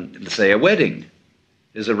 Like, say, a wedding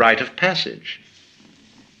is a rite of passage.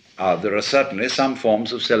 There are certainly some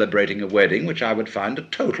forms of celebrating a wedding which I would find a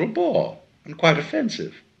total bore and quite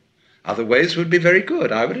offensive. Other ways would be very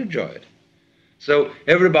good. I would enjoy it. So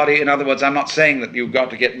everybody, in other words, I'm not saying that you've got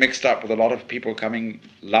to get mixed up with a lot of people coming,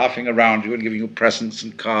 laughing around you and giving you presents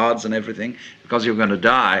and cards and everything because you're going to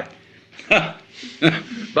die.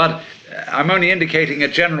 But I'm only indicating a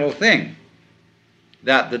general thing,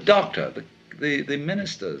 that the doctor, the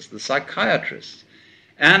ministers, the psychiatrists,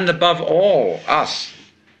 and above all us,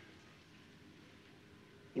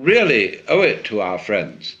 really owe it to our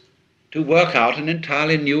friends to work out an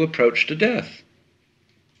entirely new approach to death.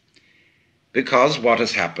 Because what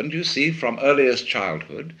has happened, you see, from earliest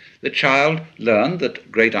childhood, the child learned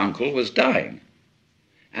that great uncle was dying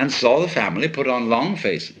and saw the family put on long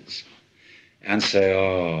faces and say,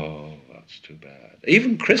 oh, that's too bad.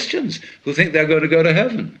 Even Christians who think they're going to go to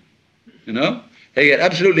heaven, you know, they get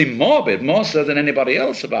absolutely morbid, more so than anybody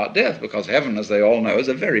else, about death, because heaven, as they all know, is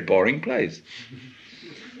a very boring place.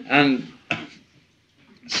 And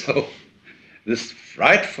so this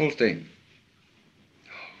frightful thing,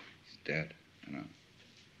 oh, he's dead, you know.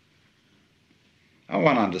 Now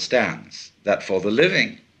one understands that for the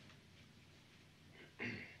living,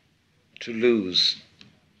 to lose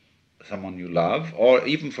someone you love, or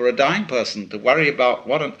even for a dying person to worry about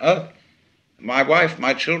what on earth my wife,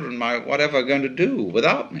 my children, my whatever are going to do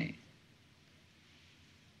without me.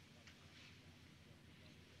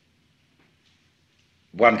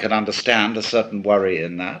 One can understand a certain worry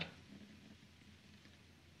in that.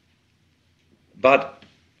 But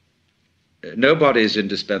nobody is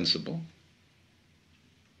indispensable.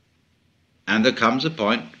 And there comes a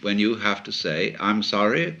point when you have to say, I'm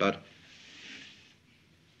sorry, but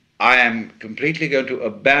I am completely going to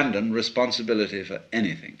abandon responsibility for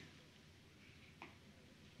anything.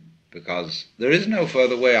 because there is no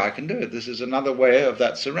further way I can do it. This is another way of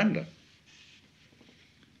that surrender.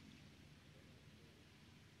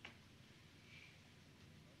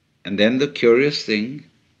 And then the curious thing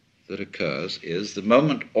that occurs is the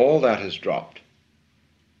moment all that has dropped,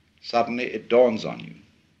 suddenly it dawns on you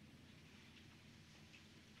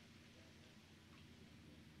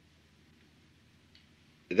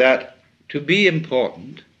that to be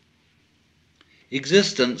important,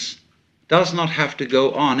 existence does not have to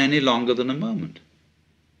go on any longer than a moment.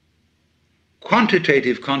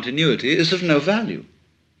 Quantitative continuity is of no value.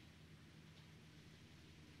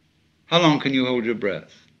 How long can you hold your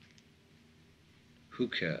breath? Who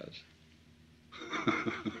cares?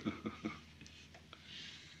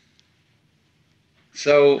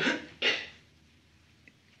 So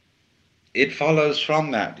it follows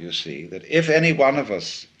from that, you see, that if any one of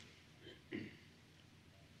us,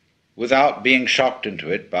 without being shocked into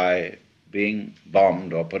it by being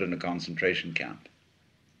bombed or put in a concentration camp,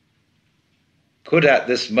 could at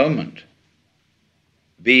this moment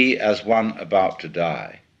be as one about to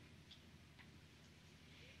die,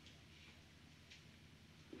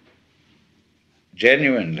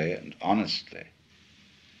 genuinely and honestly,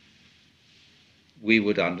 we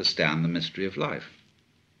would understand the mystery of life.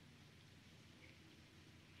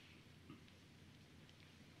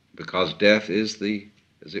 Because death is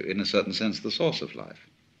in a certain sense, the source of life.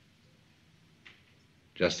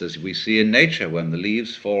 Just as we see in nature, when the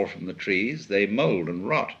leaves fall from the trees, they mold and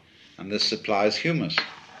rot, and this supplies humus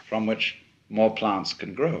from which more plants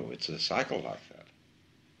can grow. It's a cycle like that.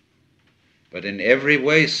 But in every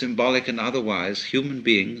way, symbolic and otherwise, human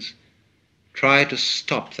beings try to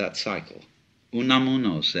stop that cycle.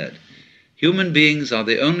 Unamuno said, human beings are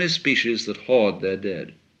the only species that hoard their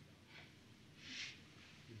dead.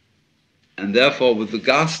 And therefore, with the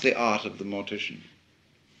ghastly art of the mortician,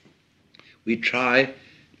 we try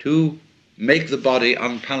to make the body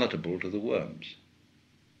unpalatable to the worms,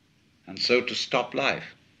 and so to stop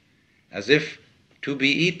life, as if to be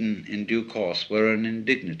eaten in due course were an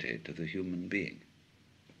indignity to the human being,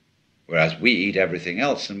 whereas we eat everything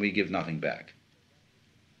else and we give nothing back.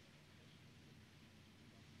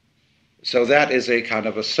 So that is a kind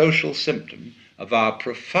of a social symptom of our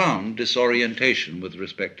profound disorientation with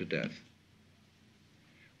respect to death.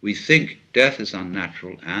 We think death is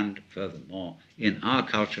unnatural, and furthermore, in our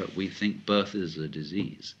culture, we think birth is a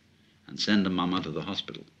disease and send a mama to the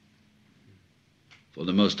hospital for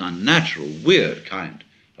the most unnatural, weird kind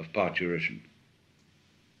of parturition.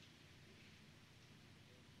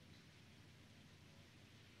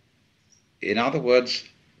 In other words,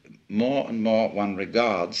 more and more one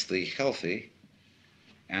regards the healthy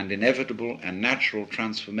and inevitable and natural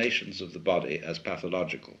transformations of the body as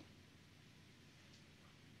pathological.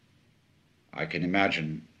 I can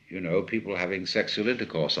imagine, people having sexual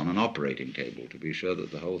intercourse on an operating table to be sure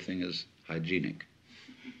that the whole thing is hygienic.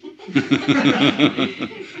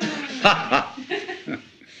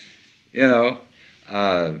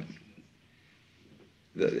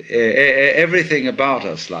 Everything about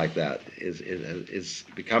us like that is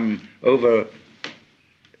become over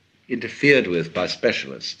interfered with by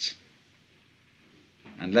specialists,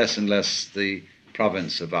 and less the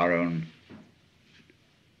province of our own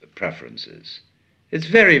preferences. It's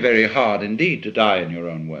very, very hard indeed to die in your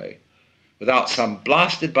own way without some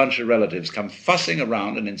blasted bunch of relatives come fussing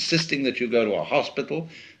around and insisting that you go to a hospital,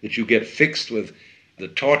 that you get fixed with the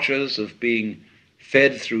tortures of being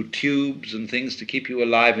fed through tubes and things to keep you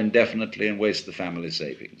alive indefinitely and waste the family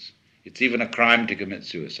savings. It's even a crime to commit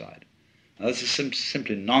suicide. Now, this is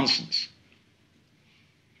simply nonsense.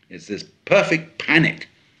 It's this perfect panic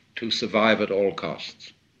to survive at all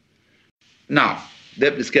costs. Now,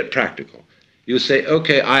 let's get practical. You say,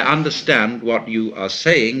 okay, I understand what you are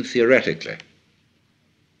saying theoretically,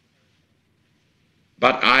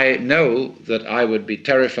 but I know that I would be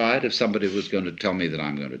terrified if somebody was going to tell me that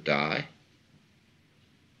I'm going to die,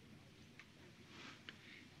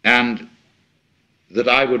 and that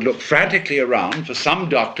I would look frantically around for some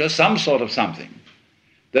doctor, some sort of something,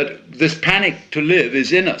 that this panic to live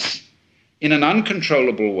is in us in an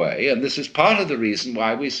uncontrollable way, and this is part of the reason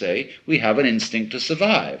why we say we have an instinct to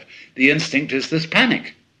survive. The instinct is this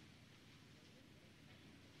panic.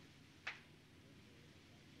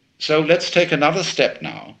 So let's take another step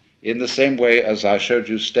now, in the same way as I showed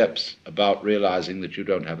you steps about realizing that you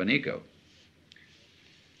don't have an ego.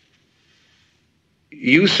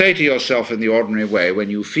 You say to yourself in the ordinary way, when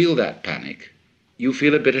you feel that panic, you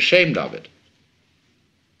feel a bit ashamed of it,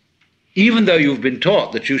 even though you've been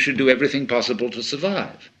taught that you should do everything possible to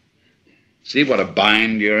survive. See what a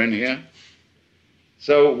bind you're in here?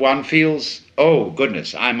 So one feels, oh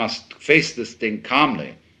goodness, I must face this thing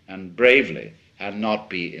calmly and bravely and not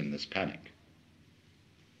be in this panic.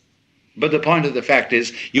 But the point of the fact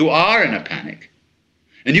is, you are in a panic,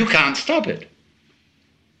 and you can't stop it.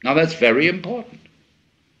 Now that's very important,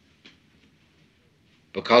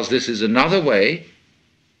 because this is another way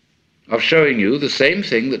of showing you the same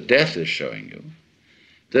thing that death is showing you,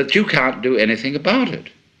 that you can't do anything about it.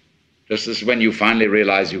 Just as when you finally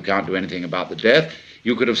realize you can't do anything about the death,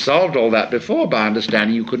 you could have solved all that before by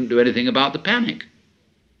understanding you couldn't do anything about the panic.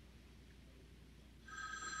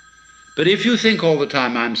 But if you think all the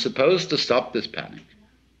time, I'm supposed to stop this panic,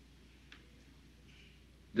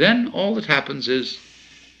 then all that happens is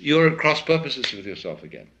you're at cross purposes with yourself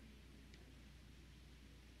again.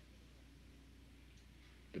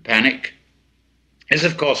 The panic is,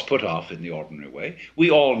 of course, put off in the ordinary way.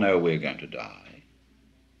 We all know we're going to die.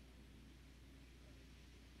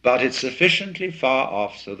 But it's sufficiently far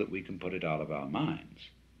off so that we can put it out of our minds.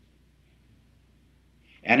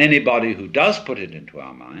 And anybody who does put it into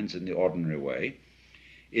our minds in the ordinary way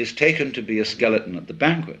is taken to be a skeleton at the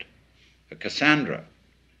banquet, a Cassandra,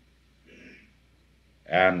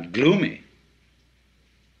 and gloomy,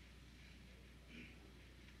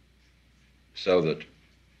 so that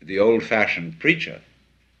the old-fashioned preacher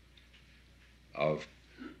of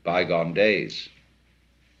bygone days,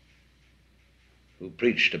 who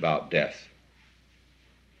preached about death,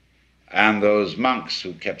 and those monks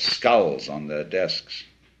who kept skulls on their desks,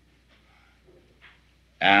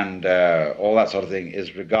 and all that sort of thing,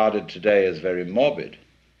 is regarded today as very morbid.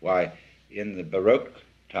 Why, in the Baroque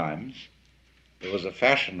times, there was a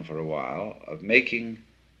fashion for a while of making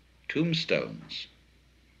tombstones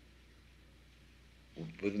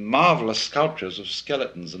with marvelous sculptures of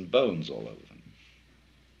skeletons and bones all over them.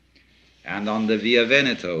 And on the Via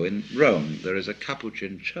Veneto in Rome, there is a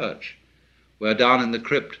Capuchin church where down in the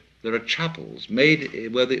crypt there are chapels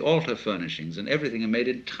made where the altar furnishings and everything are made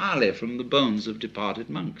entirely from the bones of departed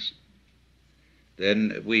monks.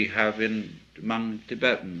 Then we have among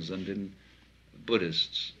Tibetans and in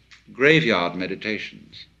Buddhists graveyard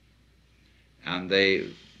meditations, and they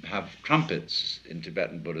have trumpets in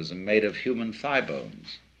Tibetan Buddhism made of human thigh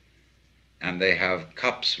bones, and they have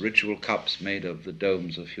cups, ritual cups made of the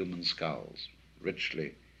domes of human skulls,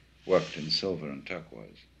 richly worked in silver and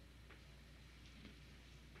turquoise.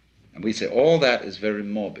 And we say all that is very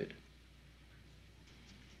morbid.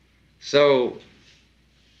 So,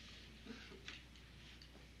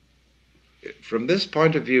 from this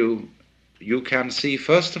point of view, you can see,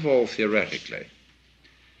 first of all, theoretically,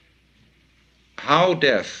 how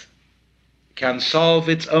death can solve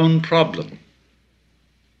its own problem.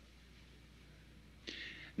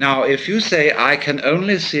 Now, if you say, I can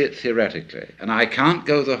only see it theoretically, and I can't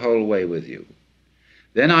go the whole way with you,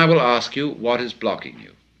 then I will ask you, what is blocking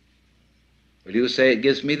you? Will you say, it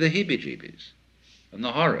gives me the heebie-jeebies and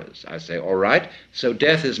the horrors? I say, all right, so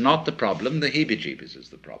death is not the problem, the heebie-jeebies is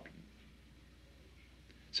the problem.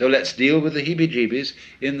 So let's deal with the heebie-jeebies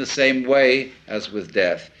in the same way as with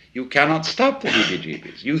death. You cannot stop the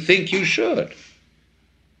heebie-jeebies. You think you should.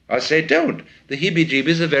 I say, don't. The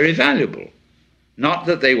heebie-jeebies are very valuable. Not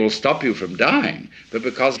that they will stop you from dying, but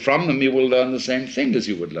because from them you will learn the same thing as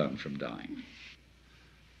you would learn from dying.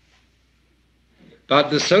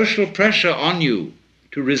 But the social pressure on you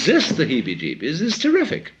to resist the heebie-jeebies is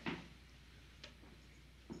terrific.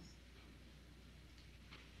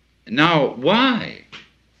 Now, why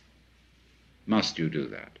must you do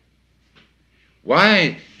that?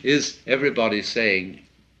 Why is everybody saying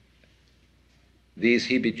these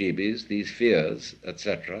heebie-jeebies, these fears,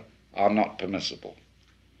 etc., are not permissible?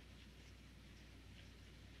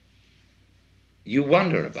 You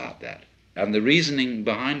wonder about that. And the reasoning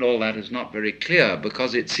behind all that is not very clear,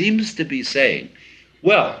 because it seems to be saying,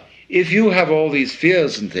 well, if you have all these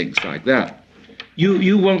fears and things like that,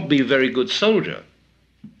 you won't be a very good soldier.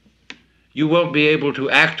 You won't be able to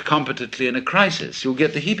act competently in a crisis. You'll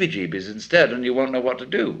get the heebie-jeebies instead, and you won't know what to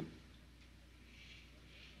do.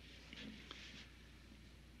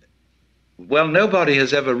 Well, nobody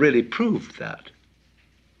has ever really proved that.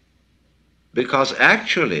 Because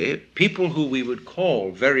actually, people who we would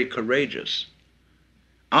call very courageous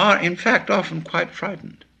are, in fact, often quite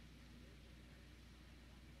frightened.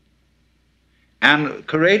 And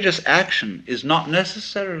courageous action is not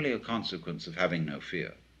necessarily a consequence of having no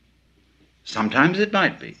fear. Sometimes it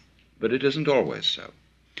might be, but it isn't always so.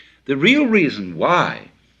 The real reason why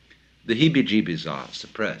the heebie-jeebies are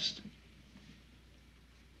suppressed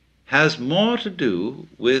has more to do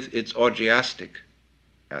with its orgiastic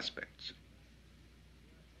aspects.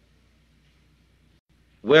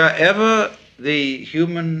 Wherever the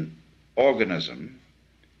human organism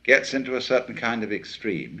gets into a certain kind of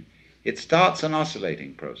extreme, it starts an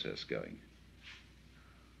oscillating process going.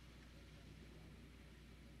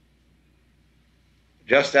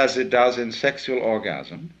 Just as it does in sexual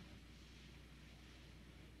orgasm.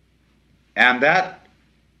 And that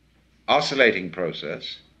oscillating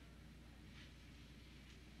process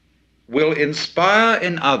will inspire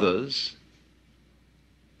in others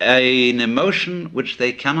an emotion which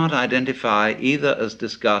they cannot identify either as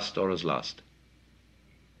disgust or as lust.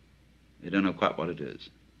 They don't know quite what it is.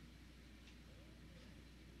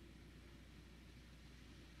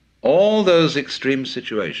 All those extreme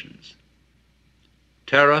situations,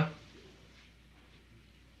 terror,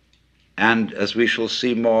 and, as we shall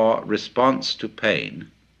see more, response to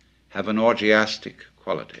pain, have an orgiastic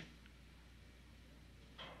quality.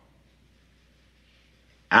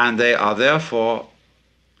 And they are therefore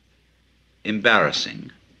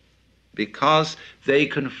embarrassing because they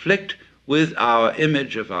conflict with our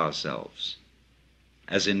image of ourselves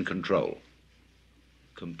as in control,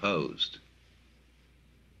 composed,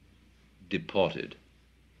 deported.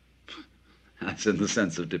 That's in the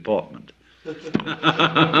sense of deportment.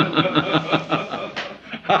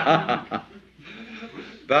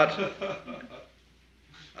 But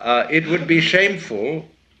it would be shameful,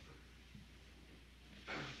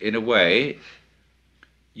 in a way.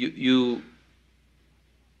 You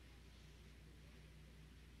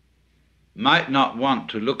might not want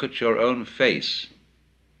to look at your own face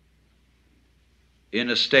in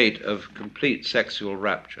a state of complete sexual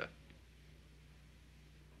rapture.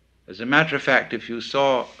 As a matter of fact, if you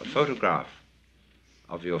saw a photograph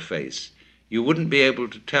of your face, you wouldn't be able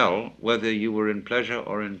to tell whether you were in pleasure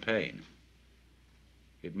or in pain.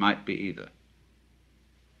 It might be either.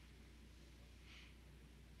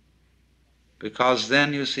 Because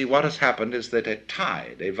then, you see, what has happened is that a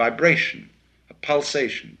tide, a vibration, a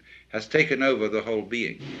pulsation has taken over the whole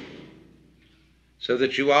being, so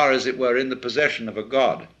that you are, as it were, in the possession of a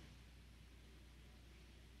god.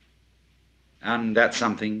 And that's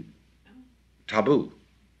something taboo.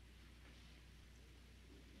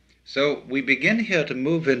 So we begin here to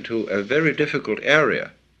move into a very difficult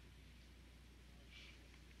area,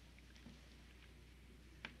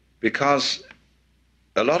 because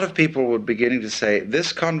a lot of people were beginning to say,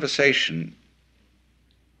 this conversation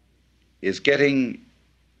is getting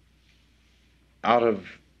out of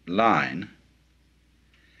line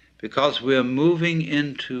because we're moving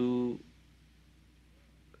into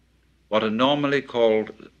what are normally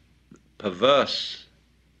called perverse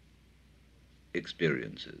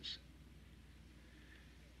experiences.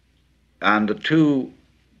 And the two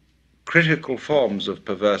critical forms of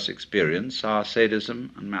perverse experience are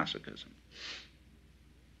sadism and masochism,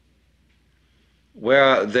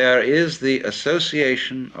 where there is the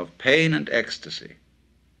association of pain and ecstasy.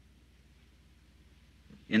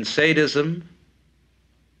 In sadism,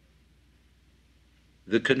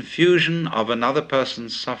 the confusion of another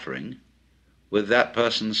person's suffering with that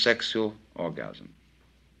person's sexual orgasm.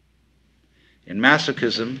 In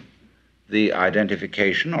masochism, the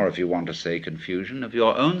identification, or if you want to say confusion, of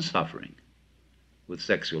your own suffering with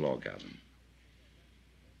sexual orgasm.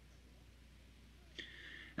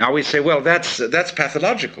 Now we say, well, that's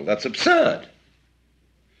pathological, that's absurd.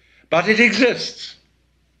 But it exists.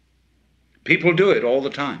 People do it all the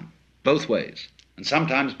time, both ways, and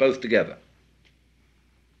sometimes both together.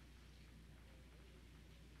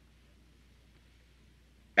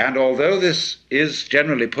 And although this is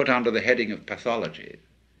generally put under the heading of pathology,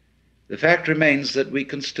 the fact remains that we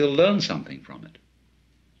can still learn something from it.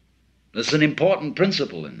 There's an important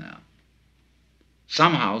principle in there,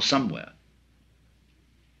 somehow, somewhere.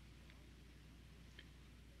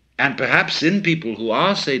 And perhaps in people who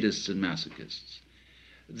are sadists and masochists,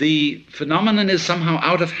 the phenomenon is somehow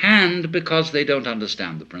out of hand because they don't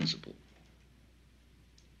understand the principle.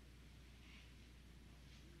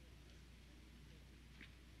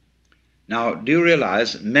 Now, do you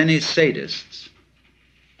realize many sadists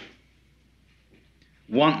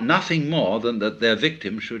want nothing more than that their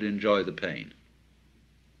victim should enjoy the pain?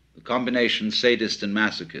 The combination sadist and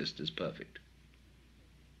masochist is perfect.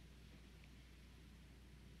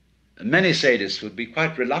 And many sadists would be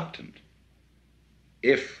quite reluctant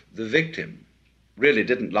if the victim really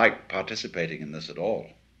didn't like participating in this at all.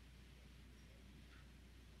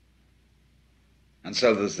 And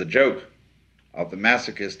so there's the joke of the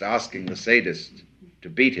masochist asking the sadist to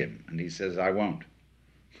beat him, and he says, I won't.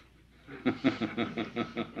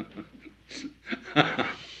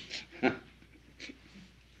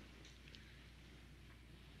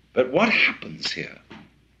 But what happens here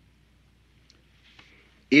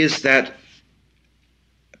is that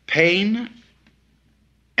pain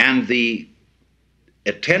and the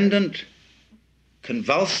attendant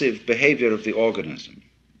convulsive behavior of the organism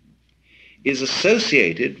is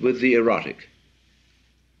associated with the erotic.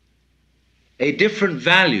 A different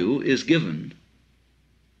value is given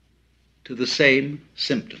to the same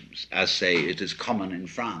symptoms, as, say, it is common in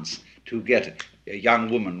France to get a young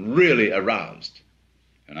woman really aroused,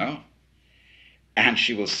 you know, and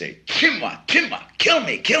she will say, "Tue-moi, tue-moi, kill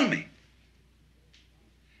me, kill me,"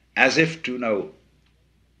 as if to know,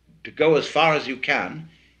 to go as far as you can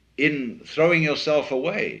in throwing yourself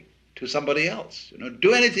away to somebody else. You know,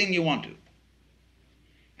 do anything you want to.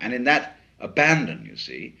 And in that abandon, you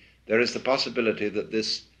see, there is the possibility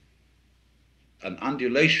that an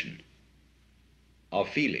undulation of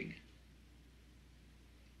feeling,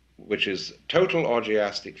 which is total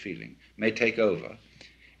orgiastic feeling, may take over.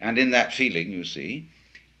 And in that feeling, you see,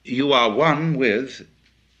 you are one with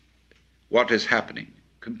what is happening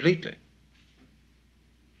completely.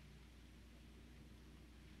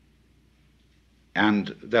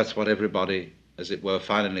 And that's what everybody, as it were,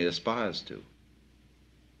 finally aspires to.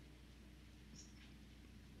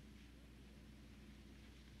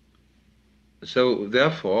 So,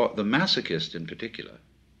 therefore, the masochist in particular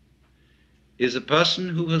is a person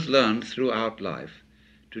who has learned throughout life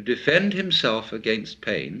to defend himself against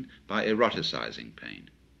pain by eroticizing pain.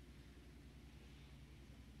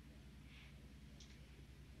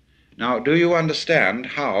 Now, do you understand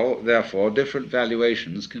how, therefore, different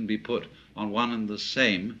valuations can be put on one and the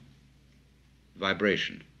same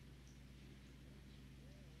vibration?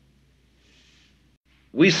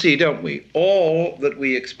 We see, don't we, all that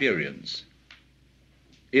we experience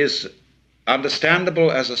is understandable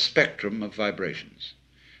as a spectrum of vibrations.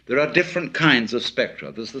 There are different kinds of spectra.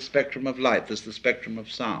 There's the spectrum of light, there's the spectrum of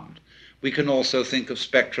sound. We can also think of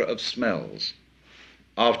spectra of smells,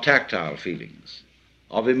 of tactile feelings,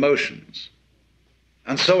 of emotions,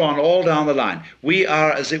 and so on, all down the line. We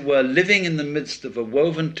are, as it were, living in the midst of a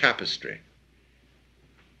woven tapestry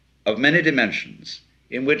of many dimensions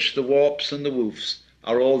in which the warps and the woofs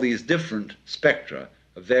are all these different spectra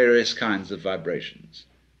of various kinds of vibrations.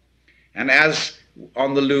 And as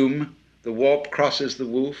on the loom, the warp crosses the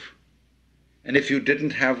woof, and if you didn't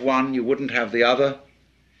have one, you wouldn't have the other.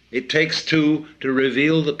 It takes two to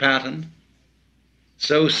reveal the pattern.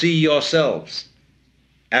 So see yourselves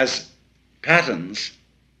as patterns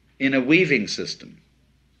in a weaving system.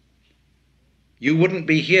 You wouldn't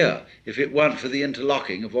be here if it weren't for the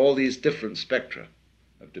interlocking of all these different spectra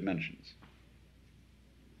of dimensions.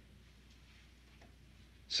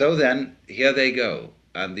 So then, here they go,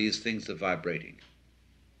 and these things are vibrating.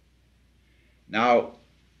 Now,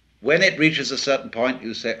 when it reaches a certain point,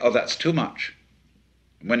 you say, oh, that's too much.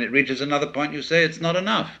 When it reaches another point, you say, it's not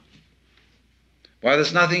enough. Why,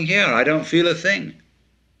 there's nothing here. I don't feel a thing.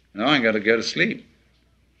 No, I'm going to go to sleep.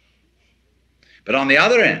 But on the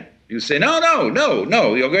other end, you say, no,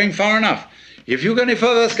 you're going far enough. If you go any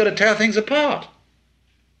further, that's going to tear things apart.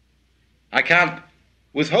 I can't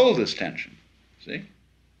withhold this tension, see?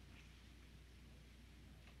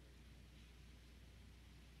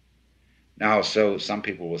 Now, so some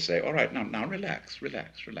people will say, all right, now relax,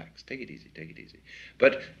 take it easy.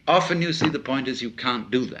 But often you see the point is you can't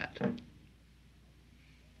do that.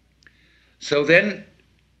 So then,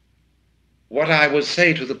 what I would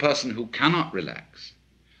say to the person who cannot relax,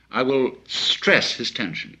 I will stress his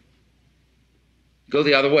tension. Go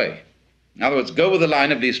the other way. In other words, go with the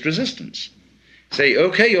line of least resistance. Say,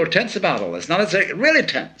 okay, you're tense about all this. Now let's say, really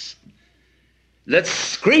tense. Let's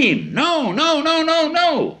scream,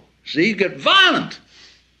 no. See, get violent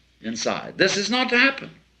inside. This is not to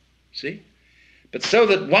happen, see? But so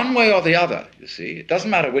that one way or the other, you see, it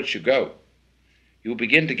doesn't matter which you go, you'll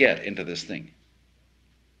begin to get into this thing,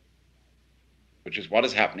 which is what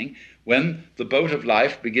is happening when the boat of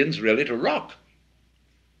life begins really to rock.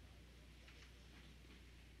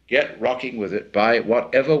 Get rocking with it by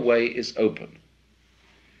whatever way is open.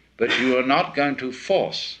 But you are not going to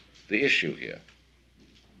force the issue here.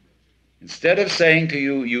 Instead of saying to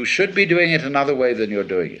you, you should be doing it another way than you're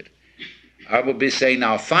doing it, I will be saying,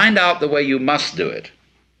 now find out the way you must do it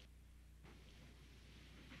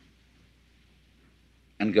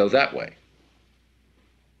and go that way.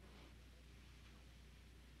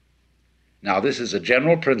 Now, this is a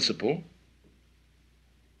general principle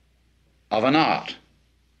of an art,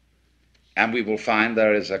 and we will find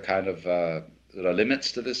there is a kind of, there are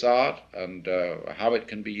limits to this art and how it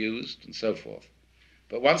can be used and so forth.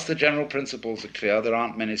 But once the general principles are clear, there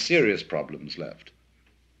aren't many serious problems left.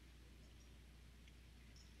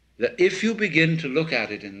 That if you begin to look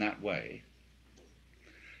at it in that way,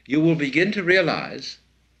 you will begin to realize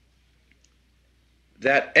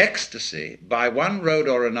that ecstasy, by one road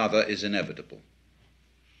or another, is inevitable.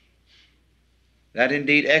 that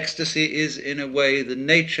indeed ecstasy is in a way the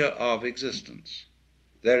nature of existence.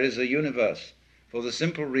 There is a universe for the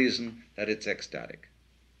simple reason that it's ecstatic.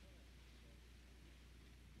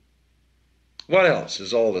 What else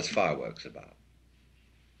is all this fireworks about?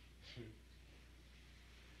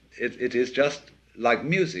 It is just like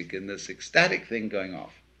music in this ecstatic thing going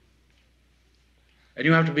off. And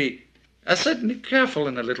you have to be certainly careful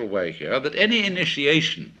in a little way here that any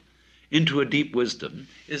initiation into a deep wisdom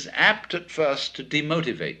is apt at first to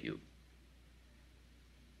demotivate you.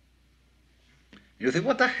 You think,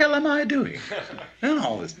 what the hell am I doing? And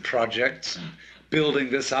all these projects and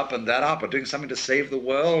building this up and that up or doing something to save the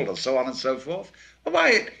world or so on and so forth. Well,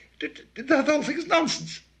 why? The whole thing is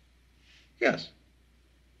nonsense. Yes.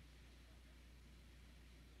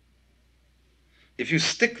 If you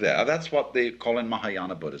stick there, that's what they call in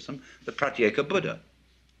Mahayana Buddhism the Pratyeka Buddha.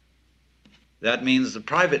 That means the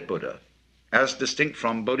private Buddha, as distinct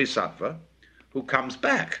from Bodhisattva, who comes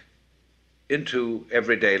back into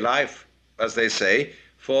everyday life, as they say,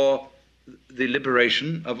 for the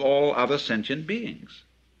liberation of all other sentient beings.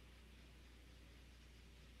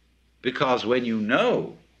 Because when you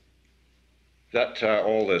know that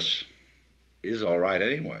all this is all right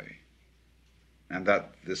anyway, and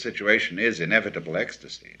that the situation is inevitable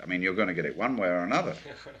ecstasy, I mean, you're going to get it one way or another.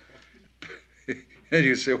 And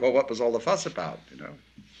you say, well, what was all the fuss about, you know?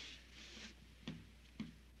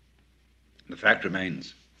 The fact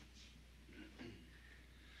remains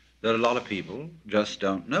that a lot of people just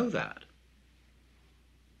don't know that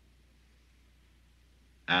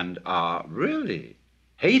and are really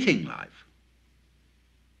hating life,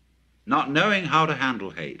 not knowing how to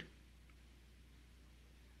handle hate.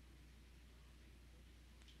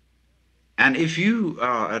 And if you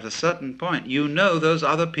are at a certain point, you know those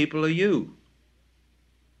other people are you.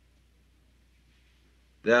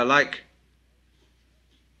 They're like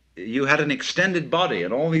you had an extended body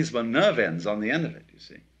and all these were nerve ends on the end of it, you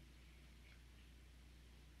see.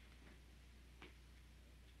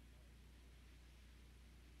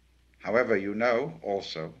 However, you know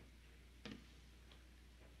also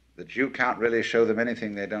that you can't really show them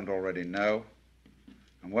anything they don't already know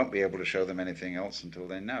and won't be able to show them anything else until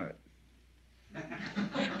they know it.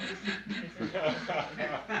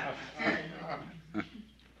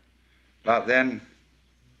 But then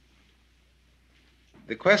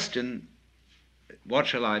the question, what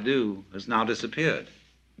shall I do, has now disappeared.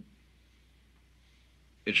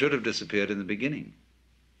 It should have disappeared in the beginning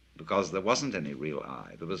because there wasn't any real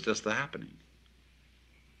I, there was just the happening.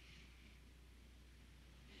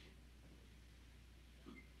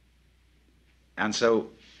 And so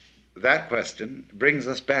that question brings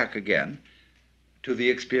us back again to the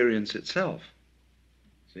experience itself.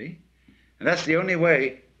 See? And that's the only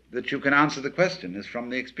way that you can answer the question, is from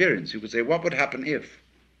the experience. You could say, what would happen if?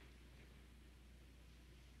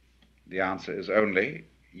 The answer is only,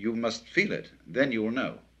 you must feel it, then you will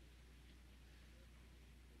know.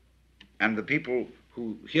 And the people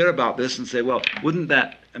who hear about this and say, well, wouldn't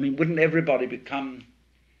everybody become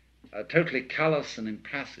totally callous and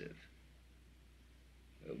impassive?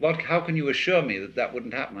 How can you assure me that that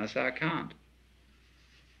wouldn't happen? I say, I can't.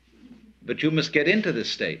 But you must get into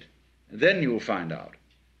this state, then you will find out.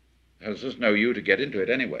 There's just no you to get into it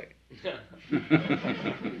anyway.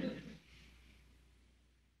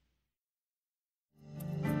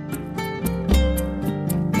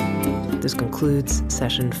 This concludes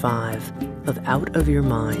Session 5 of Out of Your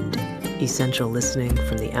Mind, Essential Listening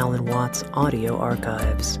from the Alan Watts Audio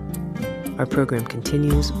Archives. Our program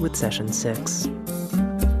continues with Session 6.